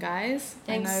listening, guys.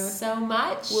 Thanks so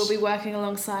much. We'll be working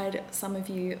alongside some of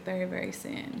you very, very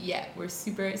soon. We're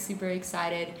super, super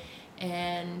excited.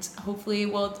 and hopefully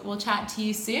we'll chat to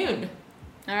you soon.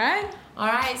 All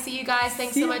right. See you guys.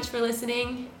 Thanks so much for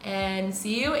listening, and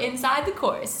see you inside the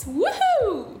course.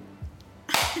 Woohoo!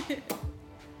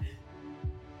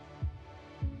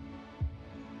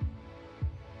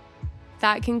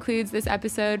 That concludes this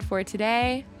episode for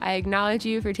today. I acknowledge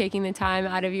you for taking the time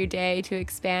out of your day to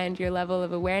expand your level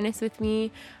of awareness with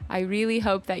me. I really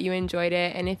hope that you enjoyed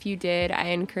it, and if you did, I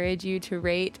encourage you to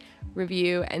rate,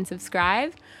 review, and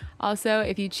subscribe. Also,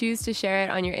 if you choose to share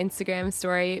it on your Instagram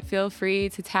story, feel free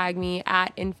to tag me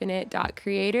at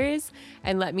infinite.creators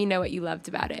and let me know what you loved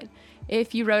about it.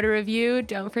 If you wrote a review,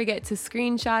 don't forget to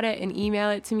screenshot it and email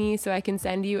it to me so I can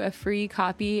send you a free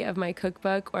copy of my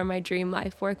cookbook or my Dream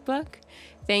Life workbook.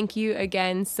 Thank you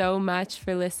again so much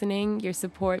for listening. Your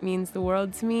support means the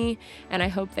world to me, and I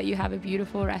hope that you have a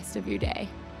beautiful rest of your day.